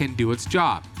can do its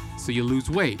job. So you lose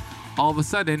weight. All of a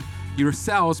sudden, your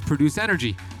cells produce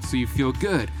energy, so you feel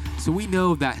good. So we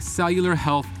know that cellular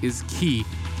health is key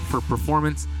for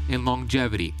performance and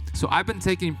longevity. So I've been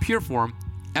taking Pureform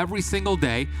every single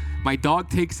day. My dog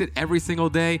takes it every single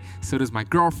day. So does my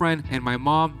girlfriend and my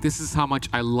mom. This is how much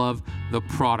I love the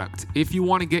product. If you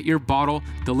want to get your bottle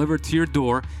delivered to your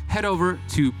door, head over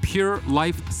to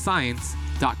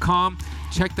purelifescience.com.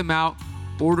 Check them out.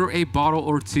 Order a bottle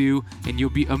or two, and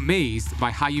you'll be amazed by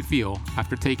how you feel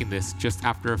after taking this just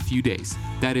after a few days.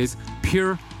 That is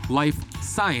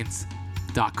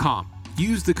purelifescience.com.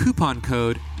 Use the coupon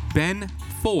code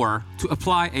BEN4 to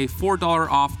apply a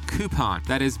 $4 off coupon.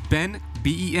 That is BEN,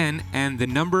 B-E-N, and the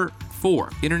number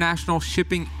 4. International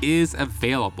shipping is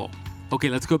available. Okay,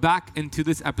 let's go back into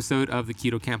this episode of the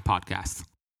Keto Camp podcast.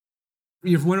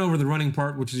 You've went over the running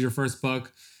part, which is your first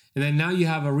book. And then now you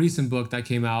have a recent book that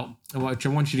came out, which I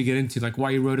want you to get into, like why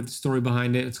you wrote it, the story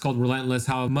behind it. It's called Relentless,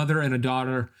 How a Mother and a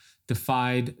Daughter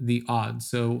Defied the Odds.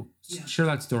 So share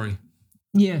that story.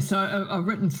 Yeah, so I've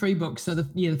written 3 books. So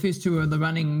the first 2 are the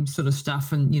running sort of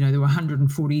stuff, and there were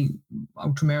 140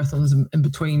 ultra marathons in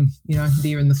between,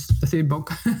 there in the third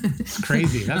book. It's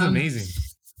crazy. That's amazing.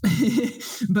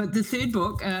 But the third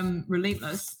book,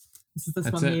 Relentless.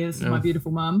 This one here. This is my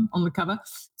beautiful mum on the cover.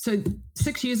 So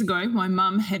 6 years ago, my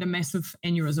mum had a massive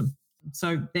aneurysm.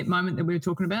 So that moment that we were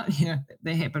talking about,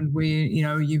 that happened where,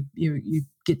 you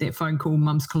get that phone call,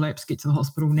 mum's collapsed, get to the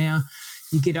hospital now.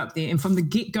 You get up there. And from the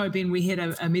get-go, Ben, we had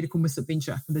a medical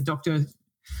misadventure. The doctor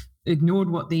ignored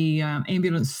what the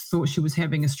ambulance thought she was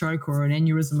having a stroke or an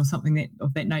aneurysm or something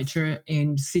of that nature,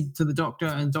 and said to the doctor,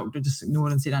 and the doctor just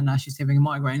ignored and said, oh, no, she's having a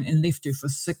migraine, and left her for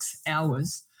 6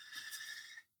 hours.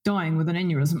 Dying with an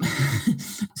aneurysm.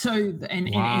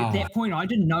 And at that point, we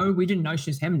didn't know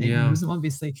she was having an aneurysm,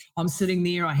 obviously. I'm sitting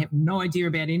there, I have no idea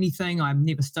about anything. I've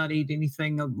never studied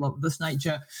anything of this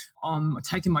nature. I'm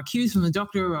taking my cues from the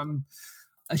doctor.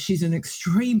 She's in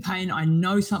extreme pain. I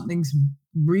know something's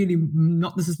really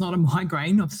this is not a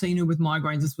migraine. I've seen her with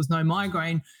migraines. This was no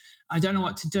migraine. I don't know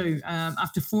what to do.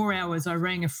 After 4 hours, I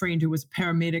rang a friend who was a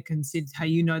paramedic and said,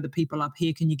 hey, the people up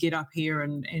here, can you get up here?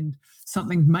 And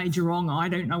something major wrong. I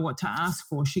don't know what to ask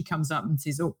for. She comes up and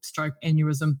says, oh, stroke,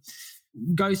 aneurysm.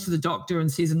 Goes to the doctor and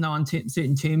says no in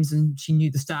certain terms, and she knew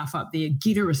the staff up there.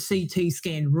 Get her a CT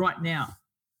scan right now.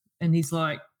 And he's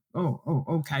like, oh,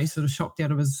 okay, sort of shocked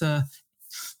out of his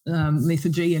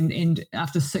lethargy. And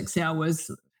after 6 hours,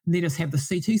 let us have the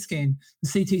CT scan.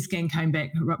 The CT scan came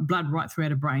back, blood right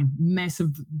throughout her brain. Massive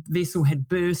vessel had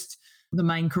burst, the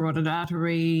main carotid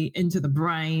artery into the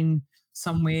brain,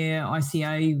 somewhere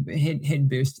ICA had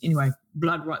burst. Anyway,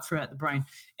 blood right throughout the brain.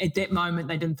 At that moment,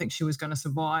 they didn't think she was going to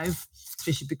survive,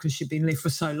 especially because she'd been left for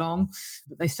so long.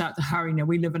 But they start to hurry. Now,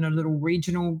 we live in a little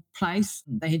regional place.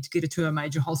 They had to get her to a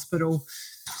major hospital.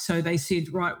 So they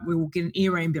said, right, we will get an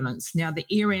air ambulance. Now, the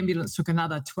air ambulance took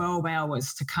another 12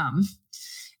 hours to come.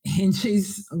 and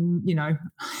she's,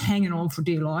 hanging on for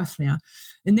dear life now.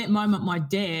 In that moment, my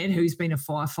dad, who's been a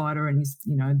firefighter and he's,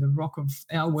 the rock of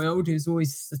our world, who's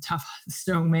always a tough,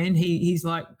 strong man, he's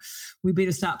like, we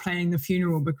better start planning the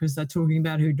funeral because they're talking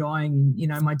about her dying.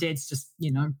 And, my dad's just,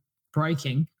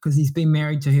 breaking because he's been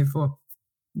married to her for,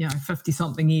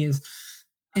 50-something years.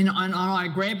 And I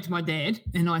grabbed my dad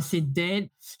and I said, Dad,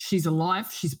 she's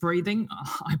alive, she's breathing.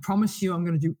 I promise you I'm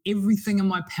going to do everything in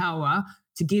my power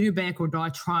to get her back or die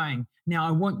trying. Now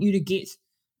I want you to get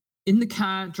in the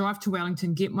car, drive to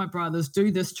Wellington, get my brothers,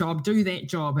 do this job, do that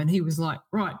job. And he was like,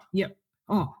 right, yep.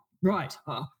 Oh, right.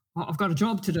 Oh, I've got a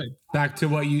job to do. Back to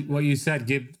what you said,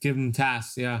 give them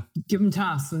tasks. Yeah. Give them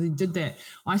tasks. So he did that.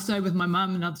 I stayed with my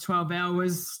mum another 12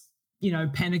 hours,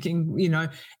 panicking,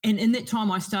 and in that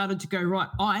time I started to go, right,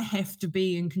 I have to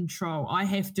be in control. I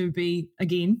have to be,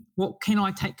 again, what can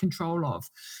I take control of?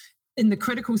 In the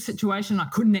critical situation, I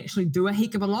couldn't actually do a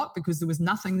heck of a lot because there was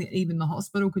nothing that even the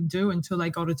hospital could do until they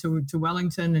got her to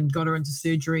Wellington and got her into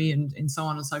surgery and so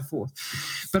on and so forth.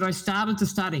 But I started to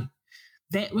study.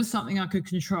 That was something I could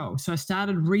control. So I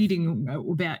started reading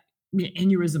about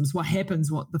aneurysms, what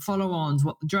happens, what the follow-ons,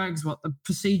 what the drugs, what the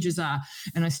procedures are.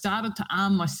 And I started to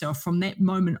arm myself from that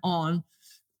moment on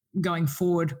going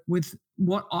forward with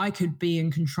what I could be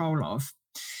in control of.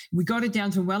 We got her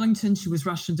down to Wellington. She was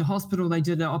rushed into hospital. They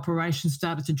did an operation,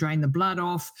 started to drain the blood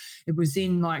off. It was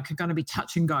then going to be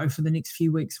touch and go for the next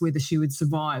few weeks whether she would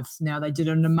survive. Now, they did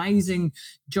an amazing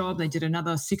job. They did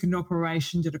another second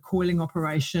operation, did a coiling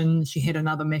operation. She had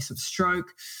another massive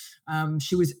stroke.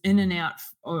 She was in and out,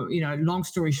 long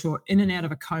story short, in and out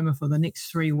of a coma for the next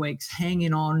 3 weeks,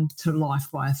 hanging on to life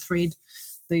by a thread.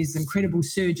 These incredible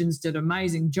surgeons did an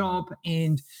amazing job,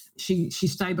 and she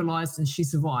stabilized and she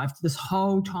survived. This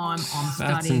whole time I'm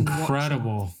studying. That's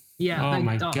incredible. Watching. Yeah. Oh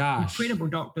my gosh. Incredible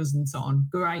doctors and so on.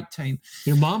 Great team.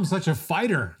 Your mom's such a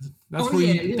fighter. That's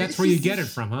where you get it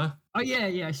from, huh? Oh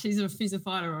yeah. She's a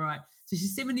fighter, all right. So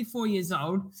she's 74 years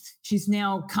old. She's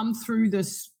now come through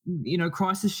this,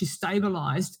 crisis. She's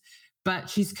stabilized.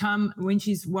 But when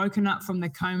she's woken up from the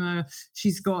coma,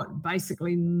 she's got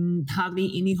basically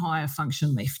hardly any higher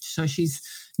function left. So she's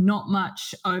not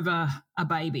much over a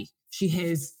baby. She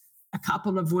has a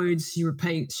couple of words she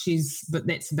repeats, but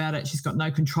that's about it. She's got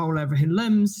no control over her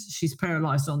limbs. She's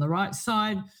paralyzed on the right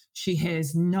side. She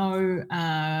has no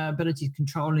ability to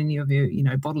control any of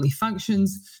her, bodily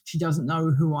functions. She doesn't know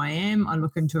who I am. I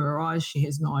look into her eyes. She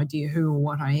has no idea who or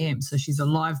what I am. So she's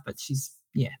alive, but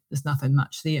there's nothing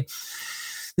much there.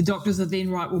 The doctors are then,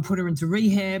 right, we'll put her into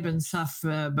rehab and stuff,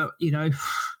 but,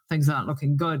 things aren't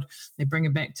looking good. They bring her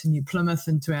back to New Plymouth,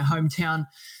 into our hometown.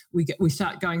 We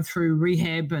start going through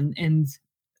rehab and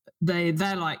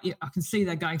they're like, yeah, I can see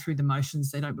they're going through the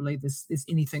motions. They don't believe there's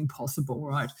anything possible,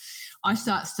 right? I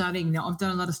start studying. Now, I've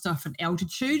done a lot of stuff at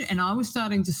altitude, and I was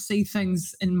starting to see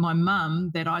things in my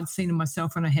mum that I'd seen in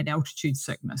myself when I had altitude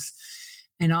sickness.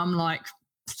 And I'm like,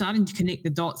 starting to connect the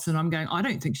dots, and I'm going, I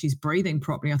don't think she's breathing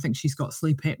properly. I think she's got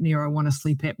sleep apnea. I want a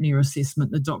sleep apnea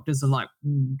assessment. The doctors are like,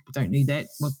 don't need that.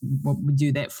 What would we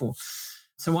do that for?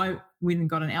 So I went and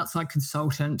got an outside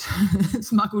consultant,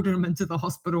 smuggled him into the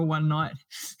hospital one night,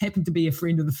 happened to be a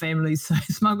friend of the family, so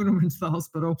smuggled him into the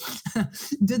hospital,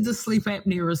 did the sleep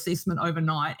apnea assessment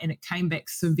overnight, and it came back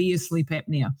severe sleep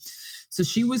apnea. So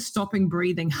she was stopping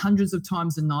breathing hundreds of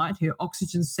times a night. Her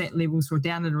oxygen sat levels were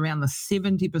down at around the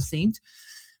 70%.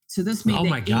 So this meant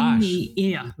that in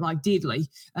the air, like deadly,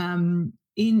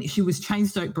 she was chain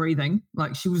stoke breathing,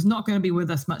 like she was not going to be with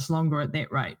us much longer at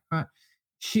that rate, right?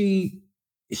 She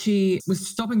was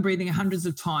stopping breathing hundreds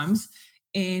of times,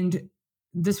 and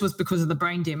this was because of the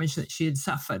brain damage that she had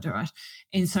suffered, right?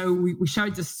 And so we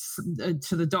showed this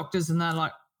to the doctors, and they're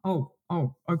like, oh,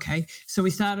 okay. So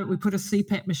we put a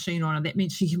CPAP machine on her. That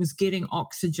meant she was getting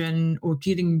oxygen or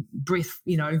getting breath,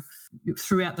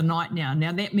 throughout the night now.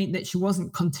 Now, that meant that she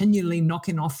wasn't continually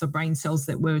knocking off the brain cells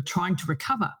that were trying to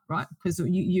recover, right? Because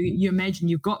you imagine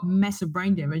you've got massive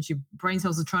brain damage, your brain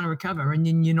cells are trying to recover, and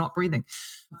then you're not breathing.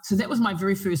 So that was my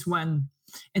very first one.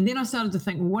 And then I started to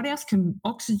think, well, what else can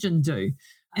oxygen do?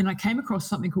 And I came across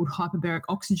something called hyperbaric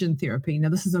oxygen therapy. Now,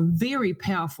 this is a very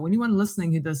powerful, anyone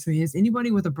listening to this who has anybody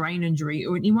with a brain injury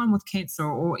or anyone with cancer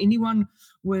or anyone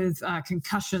with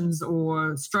concussions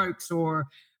or strokes or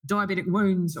diabetic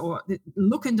wounds, or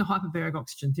look into hyperbaric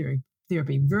oxygen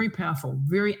therapy. Very powerful,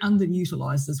 very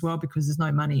underutilized as well because there's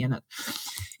no money in it.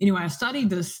 Anyway, I studied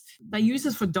this. They use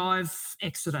this for dive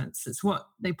accidents. It's what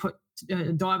they put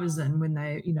divers in when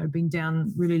they, being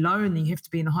down really low, and then you have to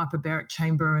be in a hyperbaric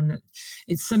chamber, and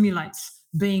it simulates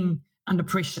being under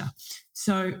pressure.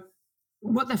 So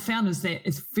what they found is that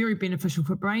it's very beneficial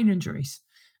for brain injuries.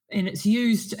 and it's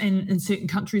used in certain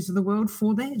countries of the world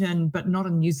for that, but not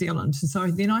in New Zealand. And so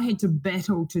then I had to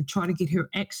battle to try to get her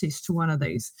access to one of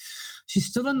these. She's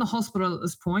still in the hospital at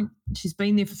this point. She's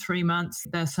been there for 3 months.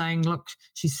 They're saying, look,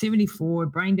 she's 74,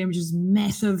 brain damage is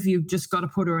massive. You've just got to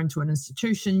put her into an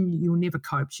institution. You'll never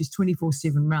cope. She's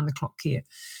 24/7 round the clock care.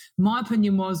 My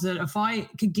opinion was that if I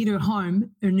could get her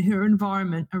home in her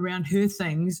environment, around her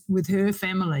things, with her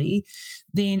family,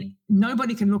 then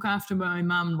nobody can look after my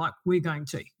mum like we're going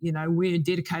to. We're a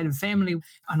dedicated family.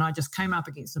 And I just came up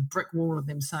against a brick wall of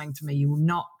them saying to me, you will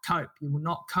not cope. You will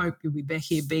not cope. You'll be back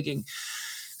here begging.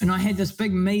 And I had this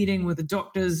big meeting with the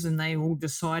doctors and they all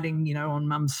deciding, on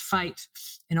mum's fate.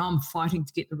 And I'm fighting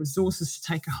to get the resources to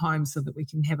take her home so that we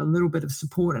can have a little bit of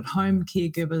support at home,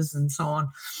 caregivers and so on,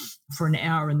 for an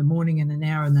hour in the morning and an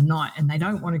hour in the night. And they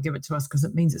don't want to give it to us because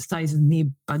it means it stays in their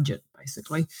budget,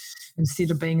 basically, instead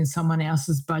of being in someone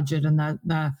else's budget. And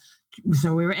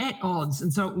so we're at odds.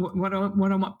 And so what I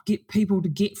want to get people to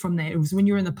get from that is when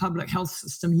you're in the public health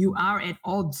system, you are at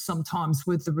odds sometimes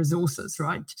with the resources,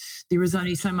 right? There is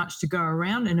only so much to go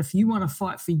around. And if you want to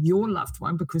fight for your loved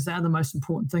one, because they're the most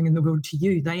important thing in the world to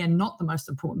you, they are not the most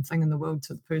important thing in the world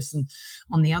to the person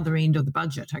on the other end of the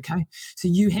budget, okay? So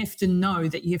you have to know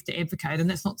that you have to advocate. And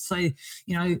that's not to say,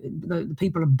 the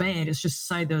people are bad. It's just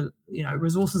to say that,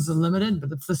 resources are limited,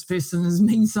 but if this person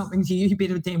means something to you, you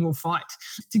better damn well fight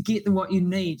to get what you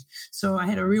need. So I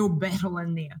had a real battle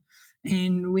in there.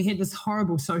 And we had this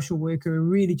horrible social worker who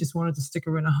really just wanted to stick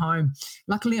her in a home.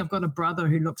 Luckily, I've got a brother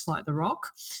who looks like The Rock,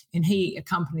 and he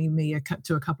accompanied me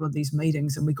to a couple of these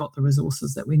meetings, and we got the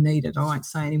resources that we needed. I won't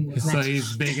say any more than that. So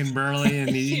he's big and burly, and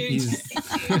he's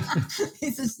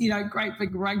he's this, great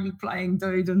big rugby playing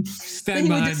dude. And stand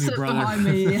behind me, brother. Behind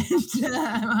me,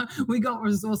 and we got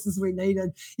resources we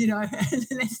needed. And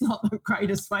that's not the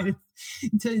greatest way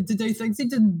to do things. He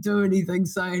didn't do anything,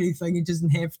 say anything. He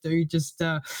doesn't have to. He just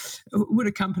would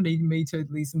accompany me to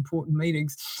these important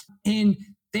meetings. And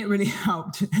that really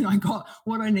helped. And I got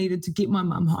what I needed to get my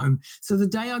mum home. So the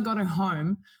day I got her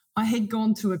home, I had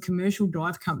gone to a commercial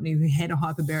dive company who had a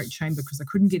hyperbaric chamber because I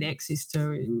couldn't get access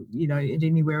to, it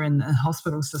anywhere in the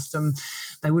hospital system.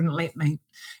 They wouldn't let me,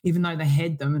 even though they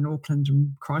had them in Auckland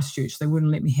and Christchurch, they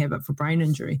wouldn't let me have it for brain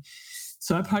injury.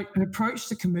 So I approached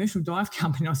the commercial dive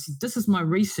company. I said, this is my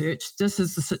research. This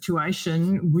is the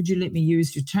situation. Would you let me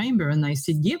use your chamber? And they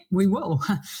said, yep, we will.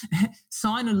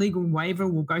 Sign a legal waiver.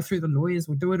 We'll go through the lawyers.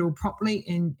 We'll do it all properly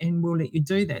and we'll let you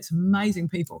do that. It's amazing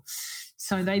people.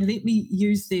 So they let me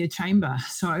use their chamber.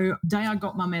 So the day I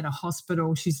got mum out of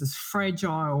hospital, she's this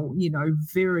fragile,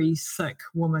 very sick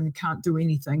woman, can't do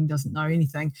anything, doesn't know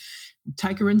anything.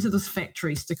 Take her into this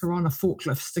factory, stick her on a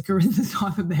forklift, stick her in this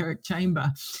hyperbaric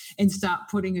chamber and start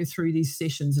putting her through these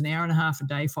sessions, an hour and a half a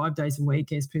day, 5 days a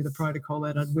week, as per the protocol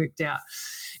that I'd worked out.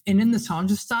 And in the time,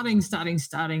 just starting.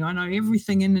 I know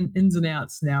everything ins and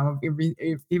outs now of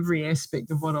every aspect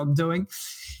of what I'm doing.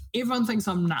 Everyone thinks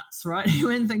I'm nuts, right?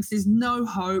 Everyone thinks there's no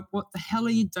hope. What the hell are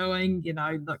you doing?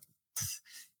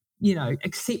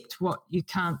 Accept what you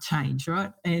can't change,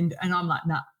 right? And I'm like,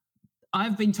 nah.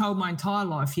 I've been told my entire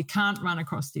life, you can't run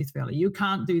across Death Valley. You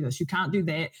can't do this. You can't do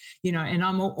that. And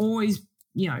I'm always,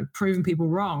 proving people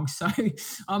wrong. So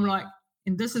I'm like,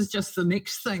 and this is just the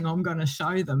next thing I'm going to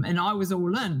show them. And I was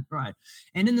all in, right?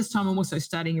 And in this time, I'm also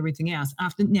studying everything else.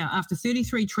 After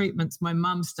 33 treatments, my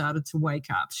mum started to wake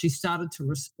up. She started to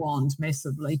respond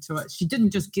massively to it. She didn't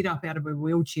just get up out of her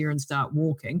wheelchair and start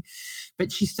walking,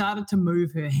 but she started to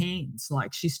move her hands.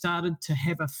 Like she started to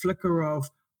have a flicker of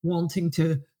wanting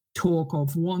to talk,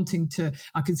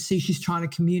 I could see she's trying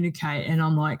to communicate. And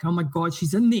I'm like, oh my God,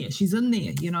 she's in there,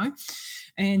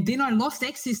 And then I lost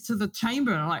access to the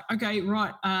chamber. And I'm like, okay,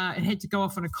 right. It had to go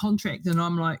off on a contract. And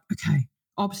I'm like, okay,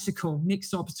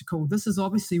 next obstacle. This is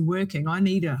obviously working. I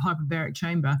need a hyperbaric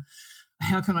chamber.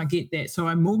 How can I get that? So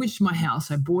I mortgaged my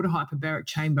house. I bought a hyperbaric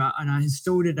chamber and I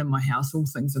installed it in my house. All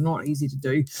things are not easy to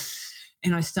do.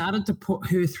 And I started to put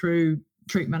her through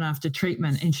treatment after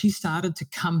treatment, and she started to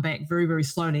come back very, very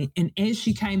slowly. And as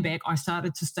she came back, I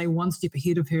started to stay one step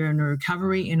ahead of her in her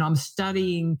recovery, and I'm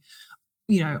studying,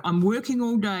 I'm working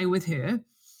all day with her,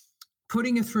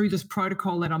 putting her through this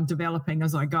protocol that I'm developing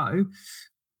as I go,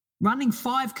 running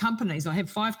 5 companies. I had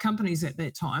 5 companies at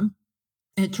that time,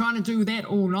 And trying to do that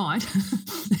all night,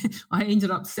 I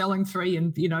ended up selling 3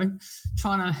 and,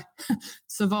 trying to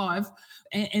survive.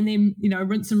 And then,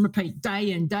 rinse and repeat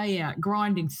day in, day out,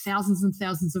 grinding thousands and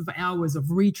thousands of hours of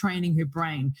retraining her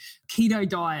brain, keto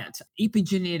diet,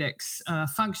 epigenetics,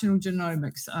 functional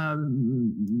genomics,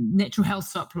 natural health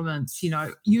supplements,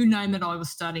 you name it, I was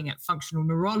studying it, functional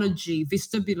neurology,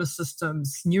 vestibular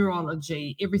systems,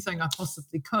 neurology, everything I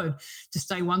possibly could to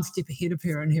stay one step ahead of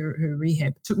her in her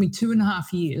rehab. It took me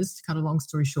 2.5 years, to cut a long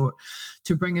story short,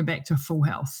 to bring her back to full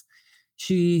health.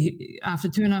 After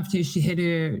 2.5 years, she had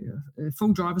her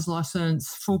full driver's license,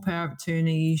 full power of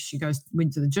attorney. She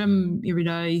went to the gym every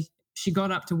day. She got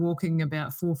up to walking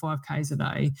about 4 or 5 Ks a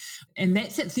day. And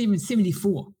that's at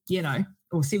 74,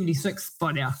 or 76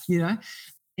 by now,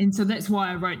 And so that's why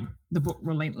I wrote the book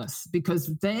Relentless, because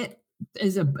that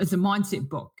is a mindset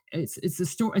book. It's a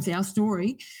story. It's our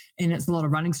story, and it's a lot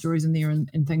of running stories in there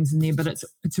and things in there. But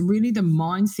it's really the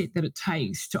mindset that it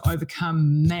takes to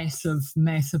overcome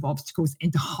massive obstacles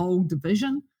and to hold the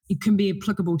vision. It can be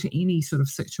applicable to any sort of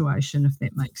situation, if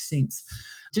that makes sense.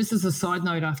 Just as a side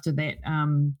note, after that,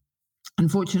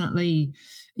 unfortunately,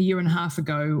 a year and a half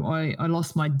ago, I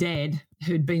lost my dad,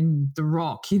 who'd been the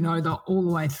rock, all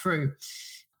the way through.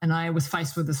 And I was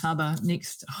faced with this other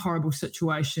next horrible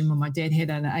situation when my dad had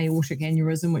an aortic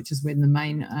aneurysm, which is when the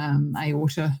main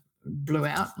aorta blew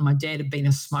out. My dad had been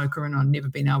a smoker and I'd never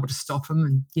been able to stop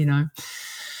him. And,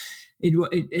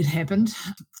 it happened.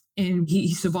 And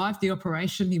he survived the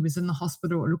operation. He was in the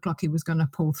hospital. It looked like he was going to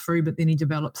pull through, but then he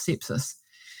developed sepsis.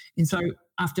 And so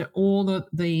after all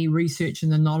the research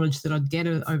and the knowledge that I'd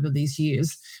gathered over these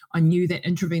years, I knew that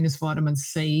intravenous vitamin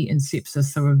C and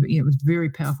sepsis, so it was very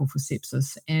powerful for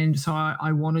sepsis. And so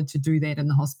I wanted to do that in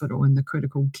the hospital, in the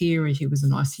critical care. He was in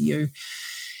ICU.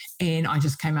 And I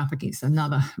just came up against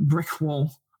another brick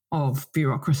wall of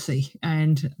bureaucracy,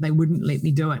 and they wouldn't let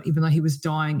me do it, even though he was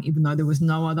dying, even though there was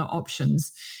no other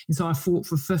options. And so I fought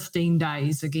for 15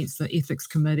 days against the ethics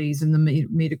committees and the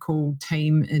medical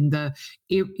team, and I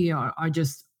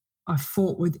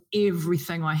fought with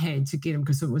everything I had to get him,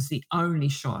 because it was the only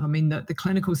shot. I mean, the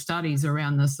clinical studies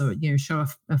around this show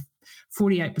a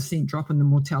 48% drop in the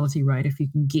mortality rate if you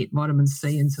can get vitamin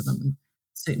C into them in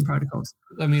certain protocols.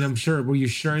 I mean, I'm sure. Were you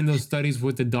sharing those studies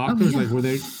with the doctors? Oh, yeah. Like, were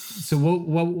they? So,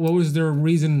 what was their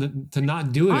reason to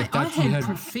not do it? I had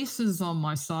professors on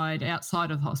my side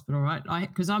outside of the hospital, right?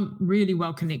 Because I'm really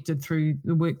well connected through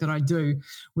the work that I do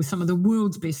with some of the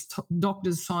world's best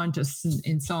doctors, scientists,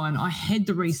 and so on. I had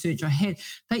the research.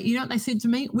 They said to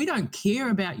me, "We don't care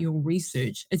about your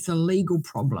research. It's a legal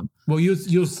problem." Well,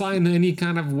 you'll sign any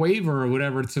kind of waiver or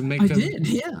whatever to make. I did,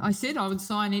 yeah. I said I would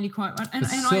sign any quote, and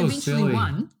I eventually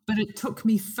won. But it took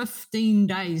me 15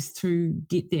 days to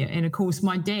get there. And of course,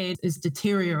 my dad is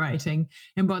deteriorating.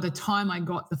 And by the time I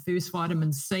got the first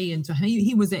vitamin C into him,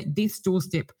 he was at death's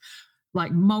doorstep,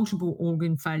 like multiple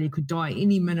organ failure, could die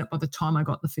any minute by the time I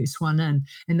got the first one in.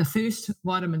 And the first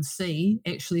vitamin C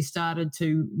actually started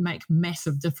to make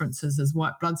massive differences. His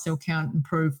white blood cell count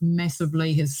improved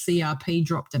massively. His CRP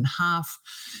dropped in half.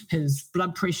 His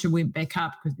blood pressure went back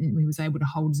up because he was able to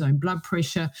hold his own blood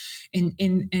pressure. And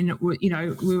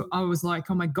I was like,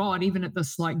 oh my God, even at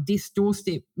this like death's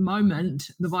doorstep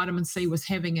moment, the vitamin C was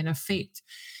having an effect.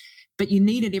 But you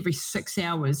need it every 6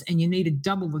 hours, and you needed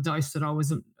double the dose that I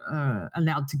was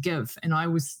allowed to give. And I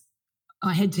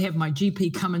had to have my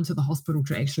GP come into the hospital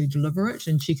to actually deliver it,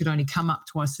 and she could only come up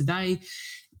twice a day.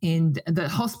 And the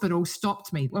hospital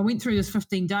stopped me. I went through this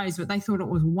 15 days, but they thought it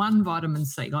was one vitamin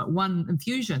C, like one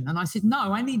infusion. And I said,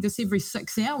 no, I need this every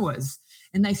 6 hours.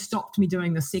 And they stopped me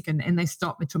doing the second, and they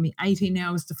stopped me. It took me 18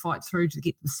 hours to fight through to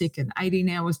get the second, 18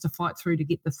 hours to fight through to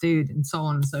get the third, and so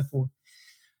on and so forth.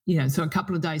 So a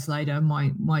couple of days later,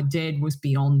 my dad was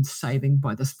beyond saving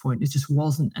by this point. It just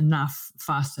wasn't enough,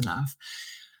 fast enough.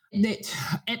 That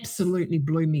absolutely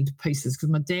blew me to pieces, because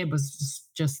my dad was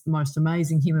just the most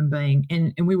amazing human being,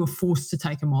 and we were forced to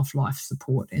take him off life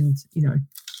support. And,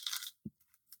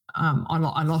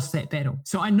 I lost that battle.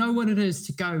 So I know what it is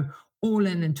to go all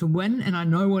in and to win, and I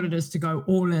know what it is to go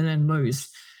all in and lose.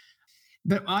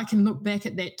 But I can look back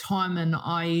at that time, and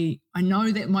I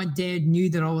know that my dad knew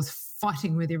that I was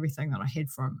fighting with everything that I had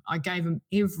for him. I gave him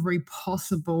every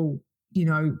possible,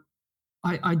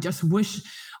 I just wish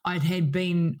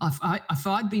if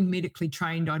I'd been medically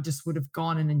trained, I just would have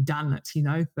gone in and done it,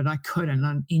 but I couldn't.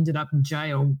 I ended up in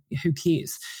jail. Who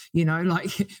cares?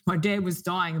 Like my dad was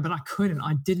dying, but I couldn't.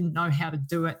 I didn't know how to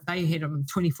do it. They had him in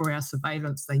 24-hour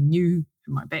surveillance. They knew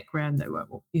at my background. They were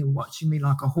watching me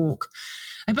like a hawk.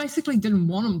 I basically didn't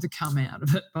want them to come out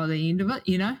of it by the end of it,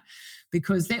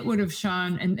 because that would have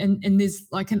shown, and there's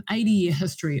like an 80-year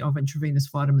history of intravenous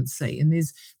vitamin C, and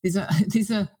there's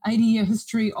a 80-year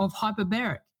history of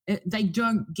hyperbaric. They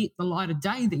don't get the light of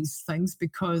day, these things,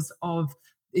 because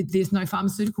there's no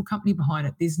pharmaceutical company behind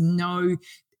it. There's no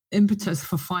impetus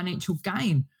for financial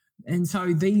gain. And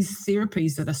so these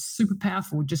therapies that are super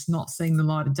powerful, just not seeing the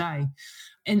light of day.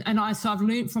 So I've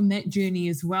learned from that journey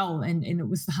as well. And it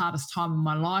was the hardest time of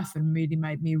my life and really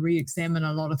made me re-examine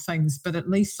a lot of things. But at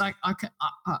least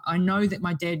I know that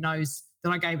my dad knows that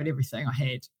I gave it everything I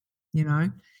had,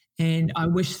 and I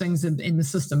wish things in the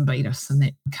system beat us in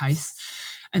that case.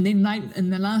 And then late in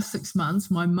the last 6 months,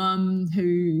 my mum,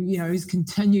 who, has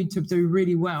continued to do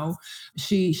really well,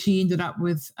 she ended up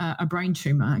with a brain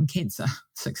tumor and cancer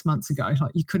 6 months ago.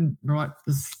 Like, you couldn't write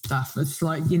this stuff. It's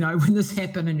like, when this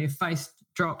happened and her face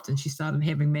dropped and she started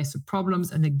having massive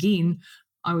problems. And again,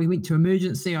 we went to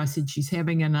emergency. I said, she's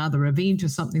having another event or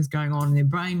something's going on in her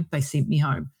brain. They sent me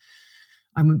home.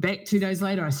 I went back 2 days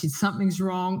later. I said, something's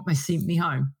wrong. They sent me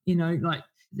home.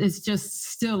 It's just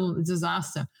still a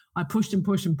disaster. I pushed and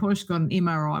pushed and pushed, got an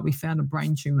MRI. We found a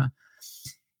brain tumor.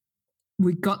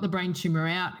 We got the brain tumor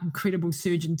out. Incredible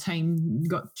surgeon team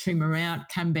got tumor out,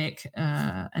 came back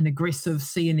an aggressive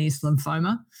CNS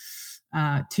lymphoma,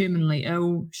 terminally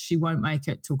ill. She won't make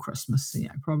it till Christmas,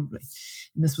 probably.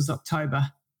 And this was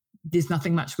October. There's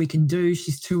nothing much we can do.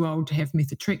 She's too old to have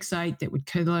methotrexate. That would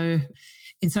kill her.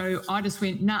 And so I just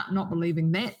went, not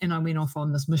believing that. And I went off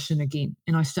on this mission again.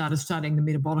 And I started studying the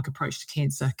metabolic approach to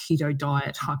cancer, keto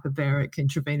diet, hyperbaric,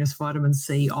 intravenous vitamin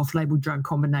C, off-label drug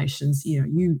combinations,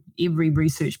 every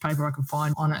research paper I could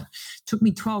find on it. Took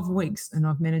me 12 weeks and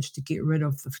I've managed to get rid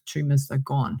of the tumours. They're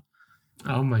gone.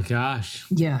 Oh my gosh.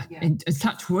 Yeah. And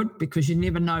touch wood, because you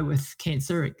never know with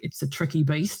cancer. It's a tricky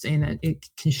beast and it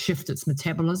can shift its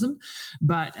metabolism.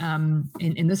 But, and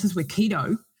this is where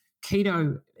keto,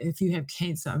 if you have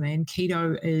cancer, man,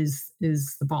 keto is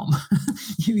the bomb.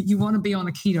 you want to be on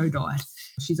a keto diet.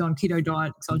 She's on keto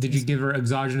diet. Did you give her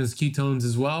exogenous ketones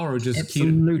as well, or just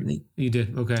absolutely keto? You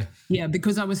did. Okay. Yeah,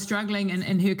 because I was struggling, and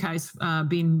in her case,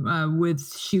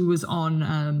 she was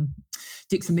on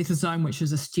dexamethasone, which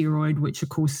is a steroid, which of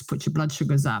course puts your blood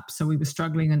sugars up. So we were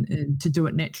struggling to do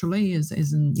it naturally, as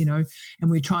in, and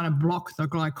we're trying to block the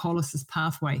glycolysis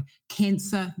pathway.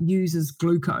 Cancer uses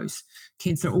glucose.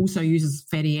 Cancer also uses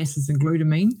fatty acids and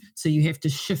glutamine. So you have to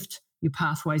shift your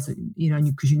pathways,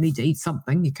 because you need to eat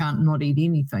something. You can't not eat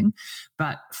anything.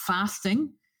 But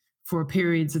fasting for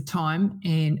periods of time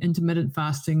and intermittent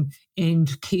fasting and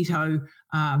keto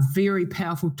are very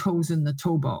powerful tools in the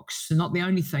toolbox. They're not the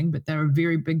only thing, but they're a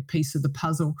very big piece of the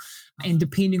puzzle. And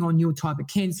depending on your type of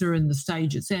cancer and the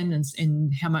stage it's in,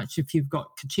 and how much, if you've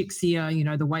got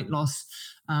cachexia, the weight loss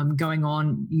going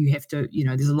on, you have to,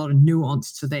 there's a lot of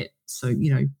nuance to that. So,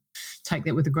 take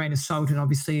that with a grain of salt. And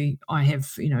obviously I have,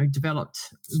 developed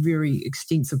very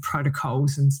extensive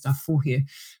protocols and stuff for her.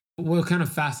 What kind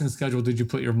of fasting schedule did you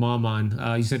put your mom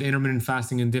on? You said intermittent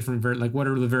fasting and different, what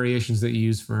are the variations that you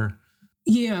use for her?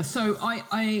 Yeah. So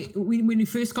when we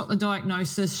first got the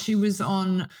diagnosis, she was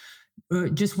on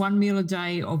just one meal a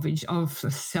day of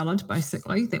salad,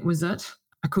 basically. That was it.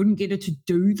 I couldn't get her to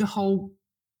do the whole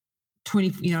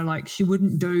 20, she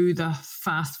wouldn't do the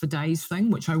fast for days thing,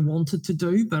 which I wanted to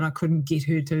do, but I couldn't get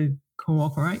her to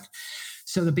cooperate.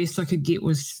 So the best I could get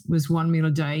was one meal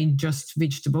a day, just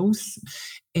vegetables.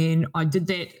 And I did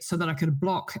that so that I could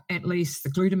block at least the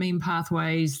glutamine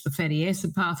pathways, the fatty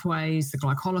acid pathways, the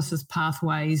glycolysis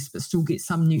pathways, but still get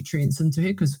some nutrients into her,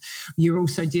 because you're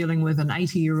also dealing with an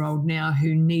 80-year-old now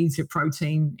who needs her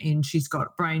protein, and she's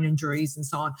got brain injuries and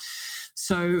so on.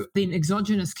 So then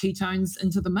exogenous ketones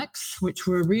into the mix, which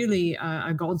were really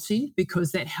a godsend,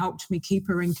 because that helped me keep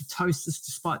her in ketosis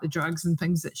despite the drugs and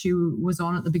things that she was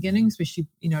on at the beginning, especially,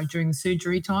 during the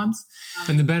surgery times.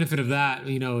 And the benefit of that,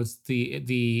 it's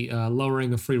the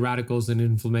lowering of free radicals and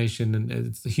inflammation, and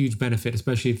it's a huge benefit,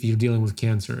 especially if you're dealing with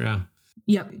cancer. Yeah.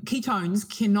 Yeah, ketones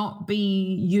cannot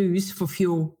be used for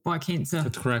fuel by cancer.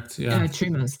 That's correct. Yeah,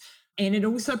 tumors. And it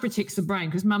also protects the brain,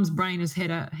 because Mum's brain has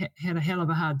had a hell of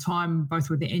a hard time, both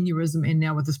with the aneurysm and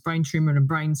now with this brain tumor and a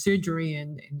brain surgery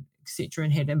and et cetera,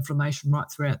 and had inflammation right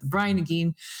throughout the brain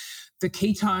again. The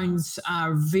ketones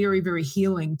are very, very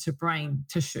healing to brain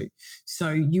tissue.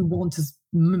 So you want as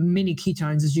many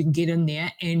ketones as you can get in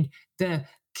there. And the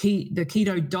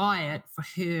keto diet for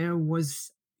her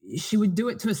was, she would do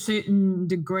it to a certain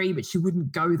degree, but she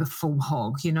wouldn't go the full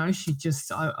hog. I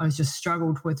just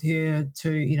struggled with her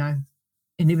to,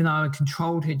 and even though I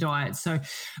controlled her diet. So,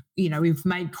 we've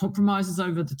made compromises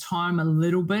over the time a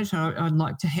little bit. I'd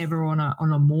like to have her on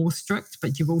a more strict,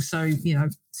 but you've also,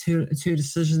 it's her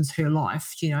decisions, her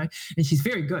life, and she's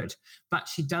very good, but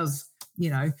she does,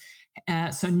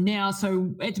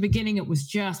 so at the beginning it was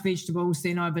just vegetables.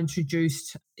 Then I've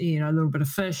introduced, a little bit of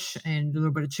fish and a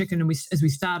little bit of chicken. And as we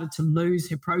started to lose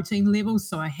her protein levels,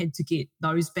 so I had to get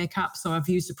those back up. So I've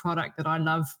used a product that I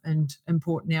love and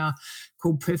import now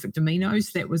called Perfect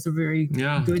Aminos. That was a very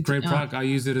good, great product. I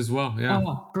use it as well. Yeah.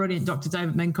 Oh, brilliant. Dr.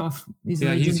 David Minkoff. He's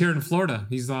here in Florida.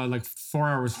 He's like 4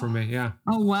 hours from me. Yeah.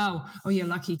 Oh, wow. Oh, yeah.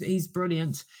 Lucky. He's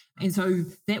brilliant. And so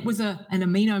that was an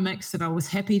amino mix that I was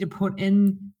happy to put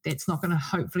in. That's not going to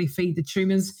hopefully feed the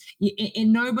tumors.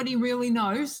 And nobody really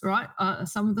knows, right?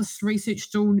 Some of this research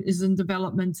still is in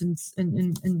development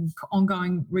and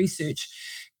ongoing research.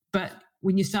 But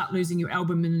when you start losing your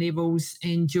albumin levels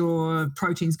and your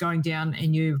proteins going down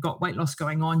and you've got weight loss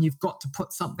going on, you've got to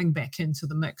put something back into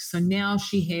the mix. So now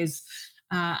she has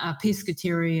a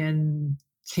pescatarian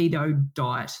keto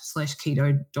diet,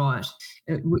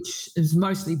 which is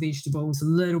mostly vegetables, a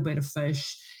little bit of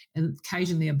fish, and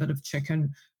occasionally a bit of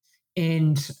chicken.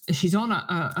 And she's on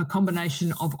a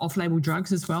combination of off-label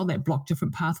drugs as well that block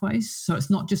different pathways. So it's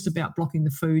not just about blocking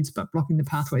the foods, but blocking the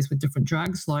pathways with different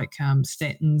drugs like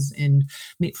statins and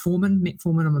metformin.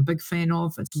 Metformin I'm a big fan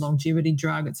of. It's a longevity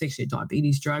drug. It's actually a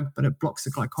diabetes drug, but it blocks the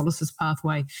glycolysis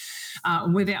pathway.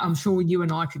 And with that, I'm sure you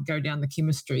and I could go down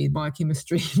the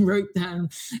biochemistry route and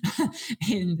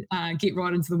get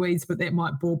right into the weeds, but that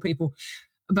might bore people.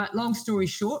 But long story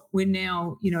short, we're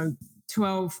now,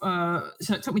 12,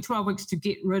 so it took me 12 weeks to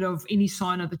get rid of any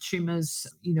sign of the tumours,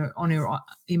 on our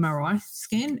MRI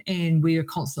scan, and we are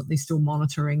constantly still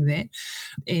monitoring that.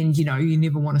 And, you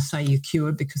never want to say you're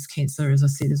cured because cancer, as I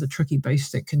said, is a tricky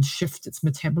beast that can shift its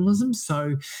metabolism.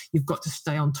 So you've got to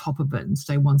stay on top of it and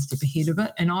stay one step ahead of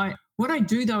it. And what I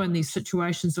do, though, in these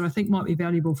situations that I think might be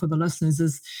valuable for the listeners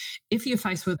is if you're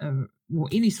faced with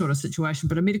any sort of situation,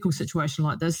 but a medical situation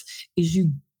like this, is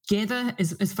you gather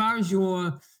as far as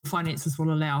your finances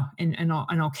will allow. And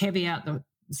I'll caveat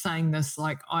saying this,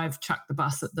 like I've chucked the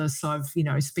bus at this. I've,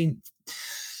 spent,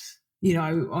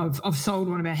 I've sold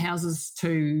one of our houses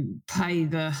to pay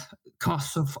the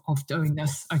costs of doing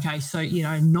this. Okay. So,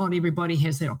 not everybody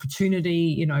has that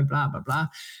opportunity, blah, blah, blah.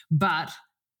 But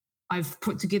I've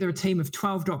put together a team of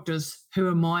 12 doctors who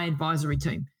are my advisory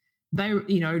team. They,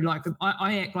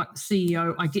 I act like the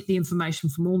CEO. I get the information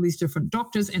from all these different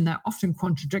doctors, and they're often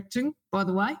contradicting, by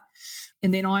the way.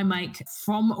 And then I make,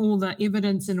 from all the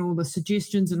evidence and all the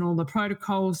suggestions and all the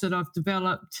protocols that I've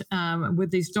developed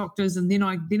with these doctors, and then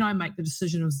I make the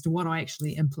decision as to what I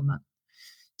actually implement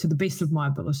to the best of my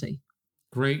ability.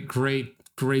 Great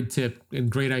tip and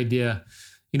great idea.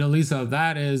 Lisa,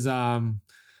 that is, I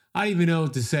don't even know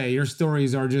what to say. Your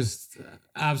stories are just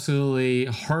absolutely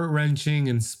heart-wrenching,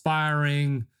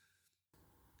 inspiring.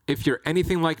 If you're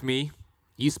anything like me,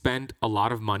 you spend a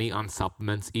lot of money on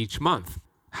supplements each month.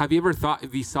 Have you ever thought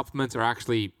if these supplements are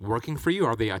actually working for you?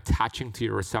 Are they attaching to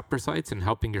your receptor sites and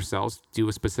helping your cells do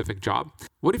a specific job?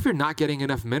 What if you're not getting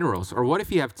enough minerals? Or what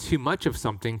if you have too much of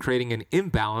something, creating an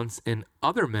imbalance in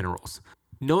other minerals?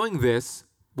 Knowing this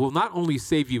will not only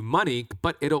save you money,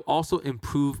 but it'll also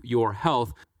improve your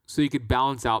health, so you could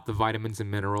balance out the vitamins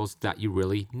and minerals that you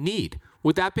really need.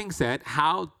 With that being said,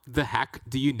 how the heck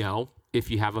do you know if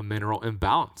you have a mineral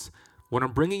imbalance? What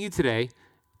I'm bringing you today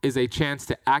is a chance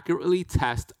to accurately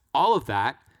test all of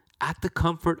that at the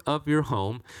comfort of your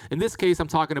home. In this case, I'm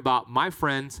talking about my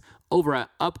friends over at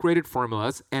Upgraded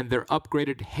Formulas and their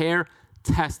upgraded hair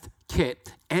test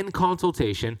kit and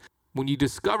consultation. When you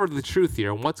discover the truth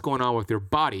here and what's going on with your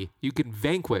body, you can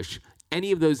vanquish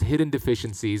any of those hidden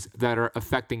deficiencies that are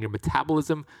affecting your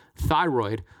metabolism,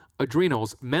 thyroid,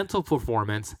 adrenals, mental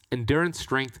performance, endurance,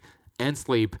 strength, and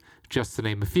sleep, just to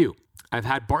name a few. I've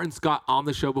had Barton Scott on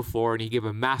the show before, and he gave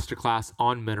a masterclass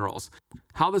on minerals.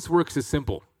 How this works is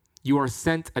simple. You are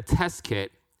sent a test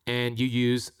kit, and you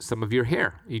use some of your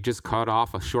hair. You just cut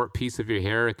off a short piece of your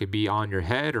hair. It could be on your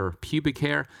head or pubic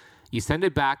hair. You send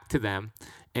it back to them,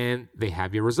 and they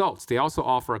have your results. They also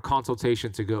offer a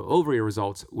consultation to go over your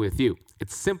results with you.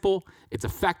 It's simple, it's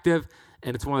effective,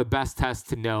 and it's one of the best tests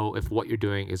to know if what you're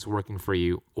doing is working for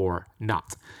you or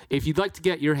not. If you'd like to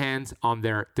get your hands on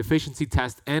their deficiency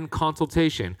test and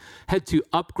consultation, head to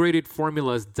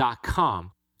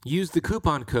upgradedformulas.com. Use the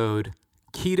coupon code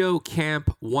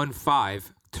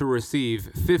KETOCAMP15 to receive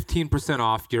 15%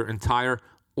 off your entire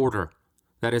order.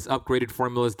 That is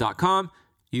upgradedformulas.com.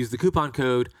 Use the coupon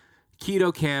code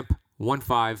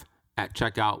KETOCAMP15 at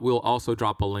checkout. We'll also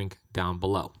drop a link down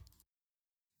below.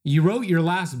 You wrote your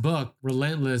last book,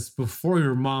 Relentless, before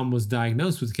your mom was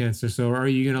diagnosed with cancer. So are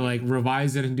you going to like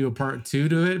revise it and do a part 2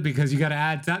 to it? Because you got to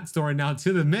add that story now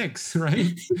to the mix,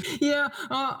 right? Yeah,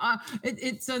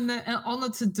 it's on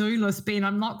the to-do list, Ben.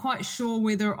 I'm not quite sure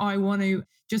whether I want to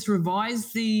just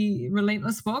revise the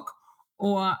Relentless book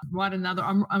or write another.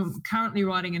 I'm currently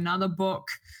writing another book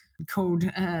called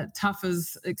Tough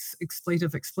as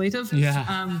Expletive. Yeah,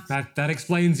 Um, that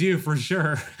explains you for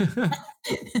sure.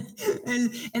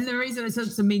 and the reason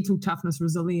it's a mental toughness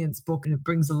resilience book, and it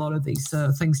brings a lot of these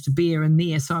things to bear in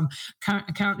there. So I'm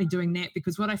currently doing that,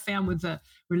 because what I found with the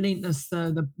Relentless,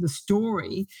 the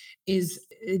story is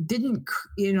it didn't,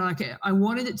 like I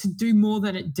wanted it to do more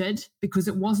than it did, because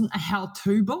it wasn't a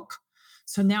how-to book.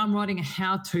 So now I'm writing a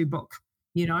how-to book,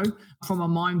 from a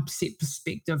mindset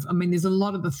perspective. I mean, there's a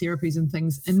lot of the therapies and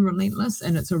things in Relentless,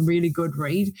 and it's a really good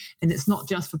read. And it's not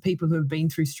just for people who have been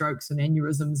through strokes and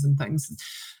aneurysms and things.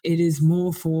 It is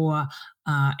more for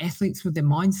athletes with their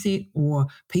mindset, or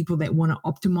people that want to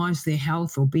optimize their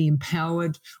health or be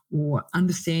empowered or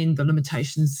understand the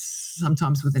limitations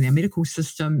sometimes within our medical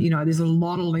system. There's a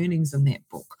lot of learnings in that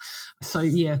book. So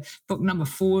yeah, book number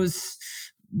 4 is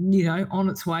on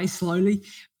its way slowly.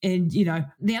 And,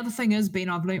 the other thing is, Ben,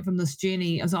 I've learned from this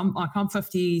journey is I'm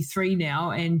 53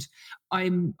 now, and I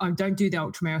don't do the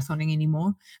ultramarathoning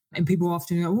anymore. And people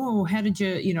often go, "Whoa, how did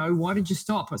you, why did you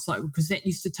stop?" It's like, because that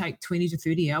used to take 20 to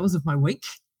 30 hours of my week.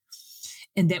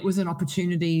 And that was an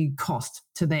opportunity cost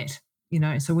to that,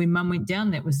 So when mum went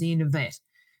down, that was the end of that.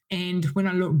 And when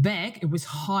I look back, it was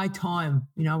high time.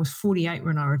 I was 48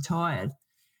 when I retired.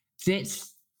 That's,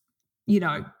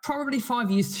 probably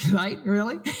 5 years too late,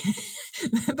 really.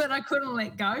 But I couldn't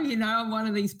let go. I'm one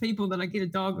of these people that I get a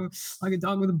dog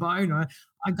with a bone, or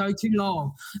I go too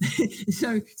long.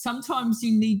 So sometimes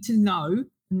you need to know,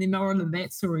 and the moral of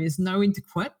that story is know when to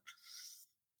quit.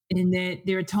 And that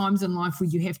there are times in life where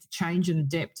you have to change and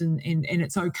adapt, and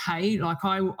it's okay. Like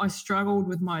I struggled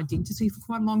with my identity for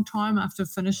quite a long time after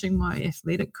finishing my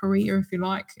athletic career, if you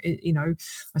like.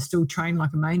 I still train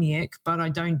like a maniac, but I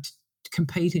don't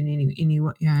compete in any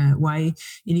way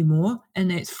anymore,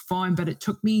 and that's fine. But it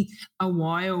took me a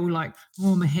while, like,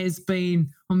 I'm a has-been,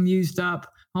 I'm used up,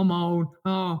 I'm old,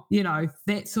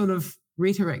 that sort of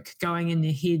rhetoric going in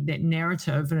their head, that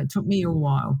narrative. And it took me a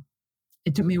while.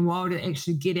 It took me a while to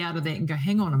actually get out of that and go,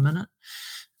 hang on a minute,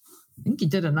 I think you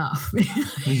did enough.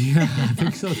 Yeah, I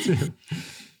think so too.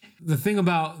 The thing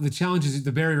about the challenges,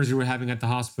 the barriers you were having at the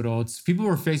hospital, it's people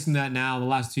are facing that now the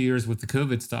last 2 years with the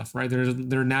COVID stuff, right?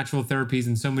 There are natural therapies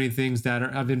and so many things that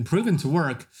have been proven to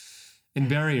work, and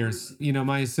barriers.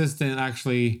 My assistant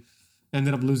actually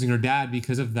ended up losing her dad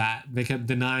because of that. They kept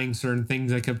denying certain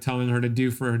things I kept telling her to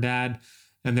do for her dad.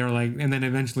 And they were like, and then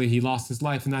eventually he lost his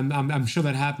life. And I'm sure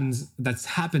that's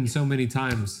happened so many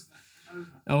times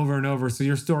over and over. So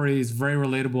your story is very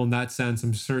relatable in that sense.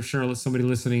 I'm sure somebody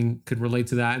listening could relate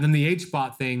to that. And then the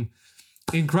HBOT thing,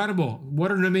 incredible.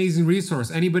 What an amazing resource.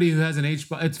 Anybody who has an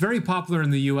HBOT, it's very popular in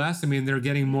the US. I mean, they're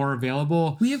getting more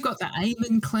available. We've got the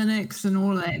Amen clinics and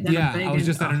all that. Yeah, I was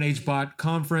just at an HBOT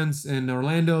conference in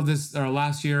Orlando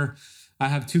last year. I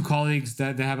have 2 colleagues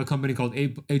that they have a company called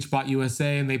HBOT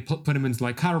USA, and they put them into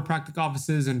like chiropractic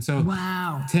offices. And so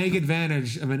take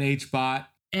advantage of an HBOT.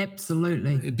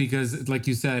 Absolutely. Because like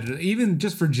you said, even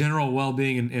just for general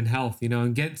well-being and health,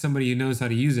 and get somebody who knows how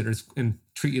to use it and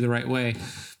treat you the right way.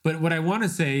 But what I want to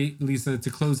say, Lisa, to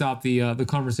close out the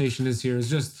conversation is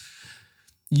just,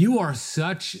 you are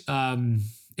such an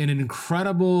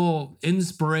incredible,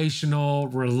 inspirational,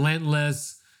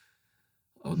 relentless,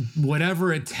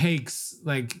 whatever it takes,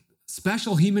 like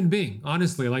special human being,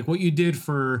 honestly. Like what you did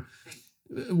for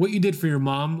your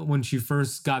mom when she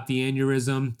first got the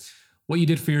aneurysm, what you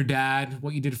did for your dad,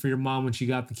 what you did for your mom when she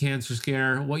got the cancer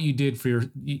scare, what you did for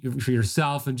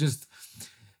yourself, and just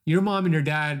your mom and your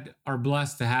dad are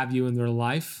blessed to have you in their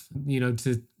life,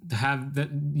 to have that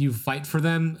you fight for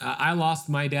them. I lost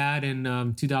my dad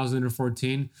in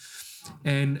 2014,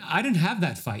 and I didn't have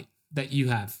that fight that you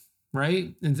have.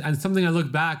 Right. And something I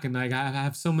look back and like, I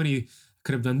have so many, I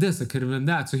could have done this, I could have done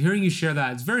that. So hearing you share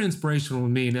that, it's very inspirational to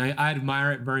me, and I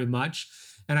admire it very much.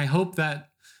 And I hope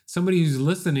that somebody who's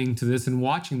listening to this and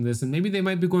watching this, and maybe they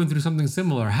might be going through something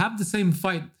similar, have the same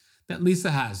fight that Lisa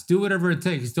has. Do whatever it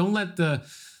takes. Don't let the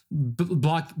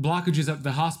blockages at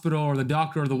the hospital or the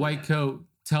doctor or the white coat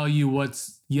tell you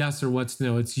what's yes or what's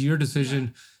no. It's your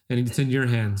decision, and it's in your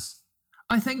hands.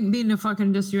 I think then if I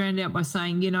can just round out by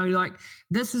saying, like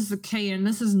this is the key, and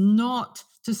this is not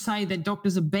to say that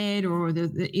doctors are bad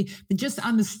but just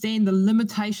understand the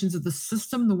limitations of the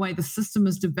system, the way the system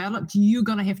is developed. You're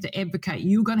going to have to advocate.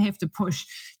 You're going to have to push.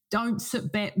 Don't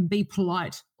sit back and be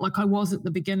polite like I was at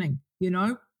the beginning,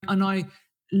 and I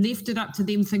left it up to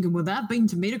them thinking, well, they've been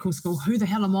to medical school. Who the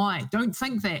hell am I? Don't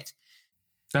think that.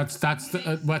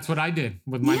 That's what I did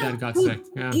when my dad got sick.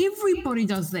 Yeah. Everybody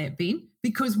does that, Ben,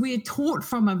 because we're taught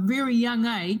from a very young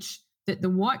age that the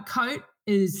white coat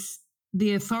is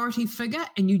the authority figure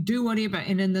and you do whatever.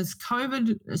 And in this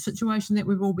COVID situation that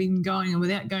we've all been going, and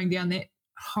without going down that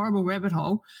horrible rabbit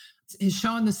hole, has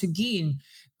shown this again,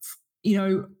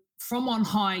 from on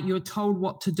high, you're told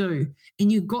what to do.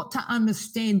 And you've got to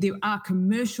understand there are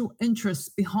commercial interests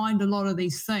behind a lot of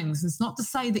these things. It's not to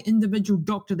say the individual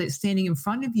doctor that's standing in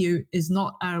front of you is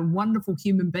not a wonderful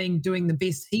human being doing the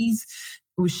best he's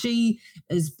or she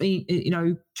is being,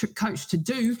 coached to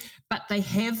do, but they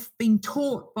have been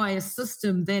taught by a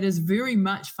system that is very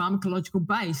much pharmacological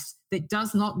based, that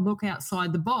does not look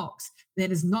outside the box,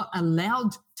 that is not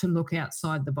allowed to look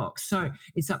outside the box. So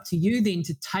it's up to you then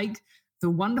to take the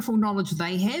wonderful knowledge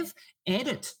they have, add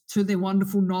it to the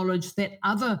wonderful knowledge that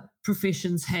other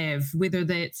professions have, whether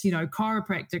that's,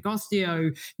 chiropractic,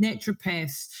 osteo,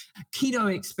 naturopaths,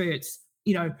 keto experts,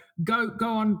 go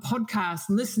on podcasts,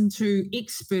 listen to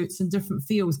experts in different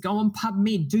fields, go on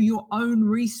PubMed, do your own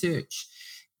research.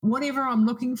 Whatever I'm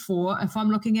looking for, if I'm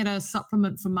looking at a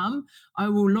supplement for mum, I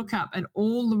will look up at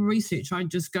all the research. I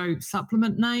just go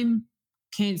supplement name,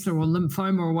 cancer or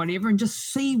lymphoma or whatever, and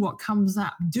just see what comes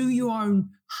up. Do your own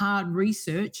hard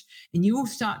research, and you will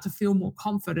start to feel more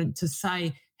confident to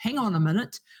say, hang on a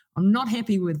minute, I'm not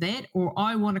happy with that, or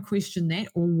I want to question that,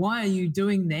 or why are you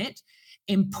doing that?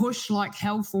 And push like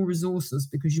hell for resources,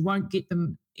 because you won't get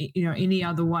them, any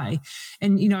other way.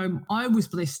 And, I was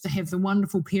blessed to have the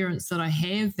wonderful parents that I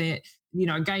have that,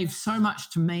 gave so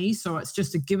much to me. So it's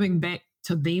just a giving back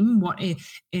to them.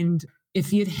 And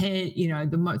if you'd had,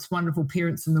 the most wonderful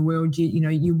parents in the world,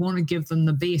 you want to give them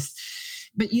the best.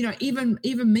 But, even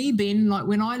me, Ben, like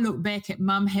when I look back at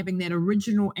mum having that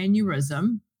original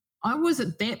aneurysm, I was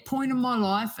at that point in my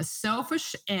life a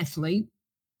selfish athlete,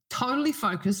 totally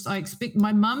focused. I expect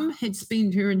my mum had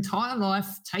spent her entire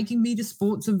life taking me to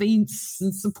sports events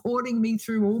and supporting me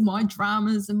through all my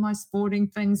dramas and my sporting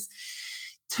things,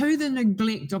 to the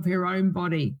neglect of her own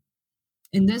body.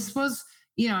 And this was,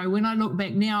 when I look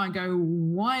back now, I go,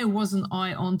 why wasn't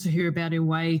I onto her about her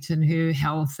weight and her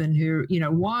health and her,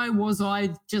 why was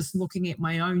I just looking at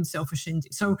my own selfish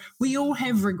interest? So we all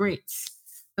have regrets.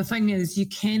 The thing is, you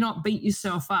cannot beat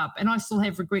yourself up. And I still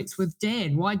have regrets with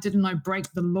Dad. Why didn't I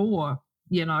break the law,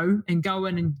 and go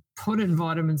in and put in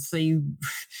vitamin C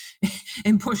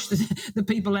and push the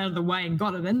people out of the way and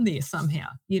got it in there somehow,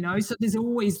 So there's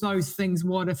always those things,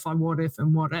 what if.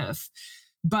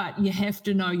 But you have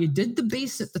to know you did the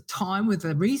best at the time with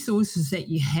the resources that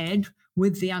you had,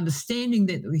 with the understanding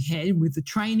that we had, with the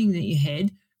training that you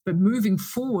had. But moving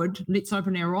forward, let's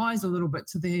open our eyes a little bit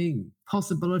to the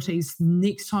possibilities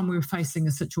next time we're facing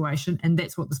a situation. And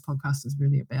that's what this podcast is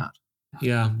really about.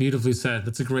 Yeah, beautifully said.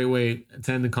 That's a great way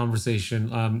to end the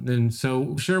conversation. And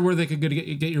so share where they could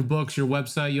get your books, your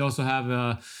website. You also have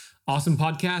a awesome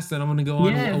podcast that I'm going to go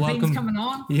on. Yeah, welcome coming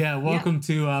on. Yeah, welcome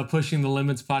to Pushing the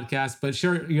Limits podcast. But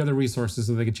share your other resources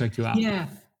so they can check you out. Yeah.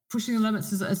 Pushing the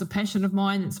Limits is a passion of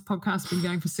mine. It's a podcast been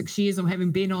going for 6 years. I'm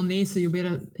having Ben on there, so you'll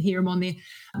better hear him on there.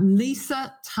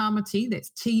 Lisa Tamati, that's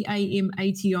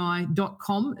TAMATI.com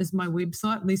is my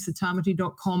website,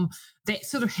 lisatamati.com. That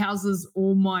sort of houses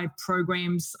all my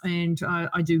programs, and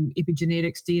I do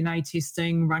epigenetics, DNA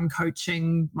testing, run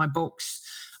coaching, my books,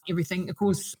 everything. Of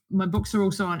course, my books are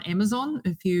also on Amazon.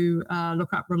 If you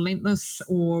look up Relentless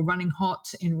or Running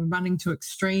Hot and Running to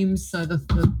Extremes, so the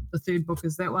third book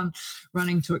is that one,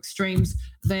 Running to Extremes.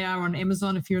 They are on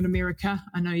Amazon if you're in America.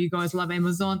 I know you guys love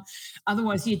Amazon.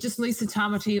 Otherwise, just Lisa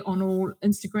Tamati on all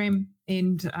Instagram,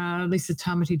 and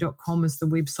lisatamati.com is the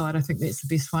website. I think that's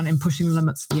the best one. And Pushing the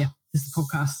Limits, is the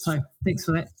podcast. So thanks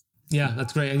for that. Yeah,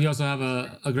 that's great. And you also have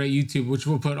a great YouTube, which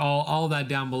we'll put all of that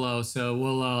down below. So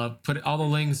we'll put all the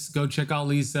links. Go check out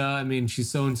Lisa. I mean, she's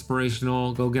so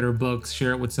inspirational. Go get her books,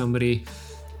 share it with somebody.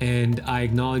 And I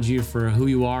acknowledge you for who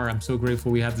you are. I'm so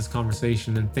grateful we had this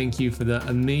conversation. And thank you for the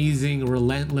amazing,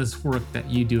 relentless work that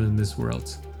you do in this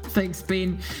world. Thanks,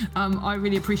 Ben. I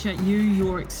really appreciate you,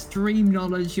 your extreme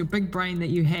knowledge, your big brain that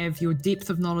you have, your depth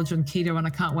of knowledge on keto, and I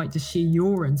can't wait to share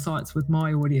your insights with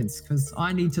my audience because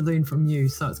I need to learn from you,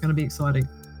 so it's going to be exciting.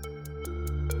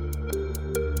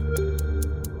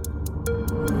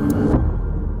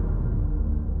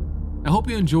 I hope you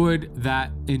you enjoyed that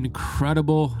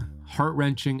incredible,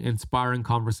 heart-wrenching, inspiring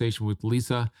conversation with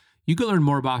Lisa. You can learn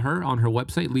more about her on her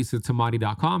website,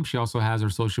 lisatamati.com. She also has her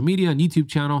social media and YouTube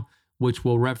channel, which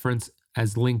we'll reference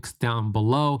as links down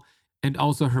below, and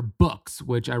also her books,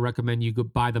 which I recommend you go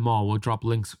buy them all. We'll drop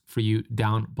links for you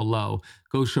down below.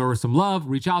 Go show her some love,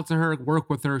 reach out to her, work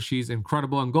with her. She's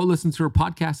incredible. And go listen to her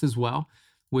podcast as well,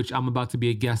 which I'm about to be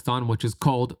a guest on, which is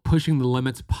called Pushing the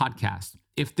Limits Podcast.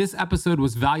 If this episode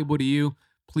was valuable to you,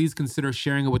 please consider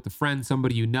sharing it with a friend,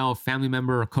 somebody you know, a family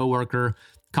member, a coworker.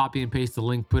 Copy and paste the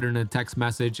link, put it in a text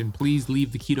message, and please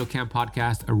leave the Keto Camp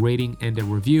Podcast a rating and a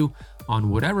review on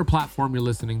whatever platform you're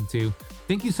listening to.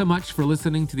 Thank you so much for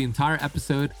listening to the entire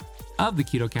episode of the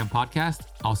Keto Camp Podcast.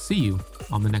 I'll see you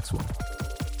on the next one.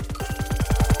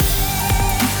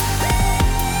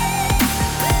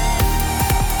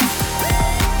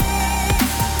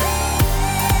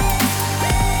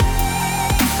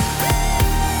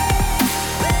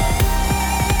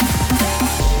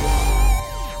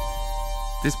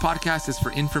 This podcast is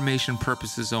for information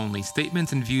purposes only.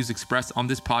 Statements and views expressed on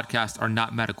this podcast are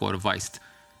not medical advice.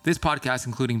 This podcast,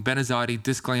 including Benazati,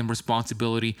 disclaim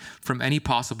responsibility from any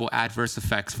possible adverse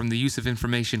effects from the use of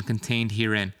information contained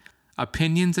herein.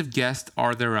 Opinions of guests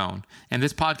are their own, and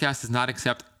this podcast does not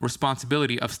accept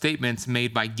responsibility of statements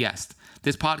made by guests.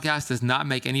 This podcast does not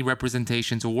make any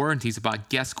representations or warranties about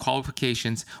guest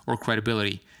qualifications or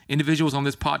credibility. Individuals on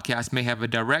this podcast may have a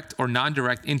direct or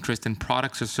non-direct interest in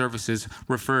products or services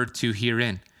referred to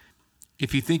herein.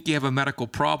 If you think you have a medical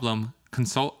problem,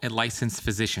 consult a licensed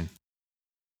physician.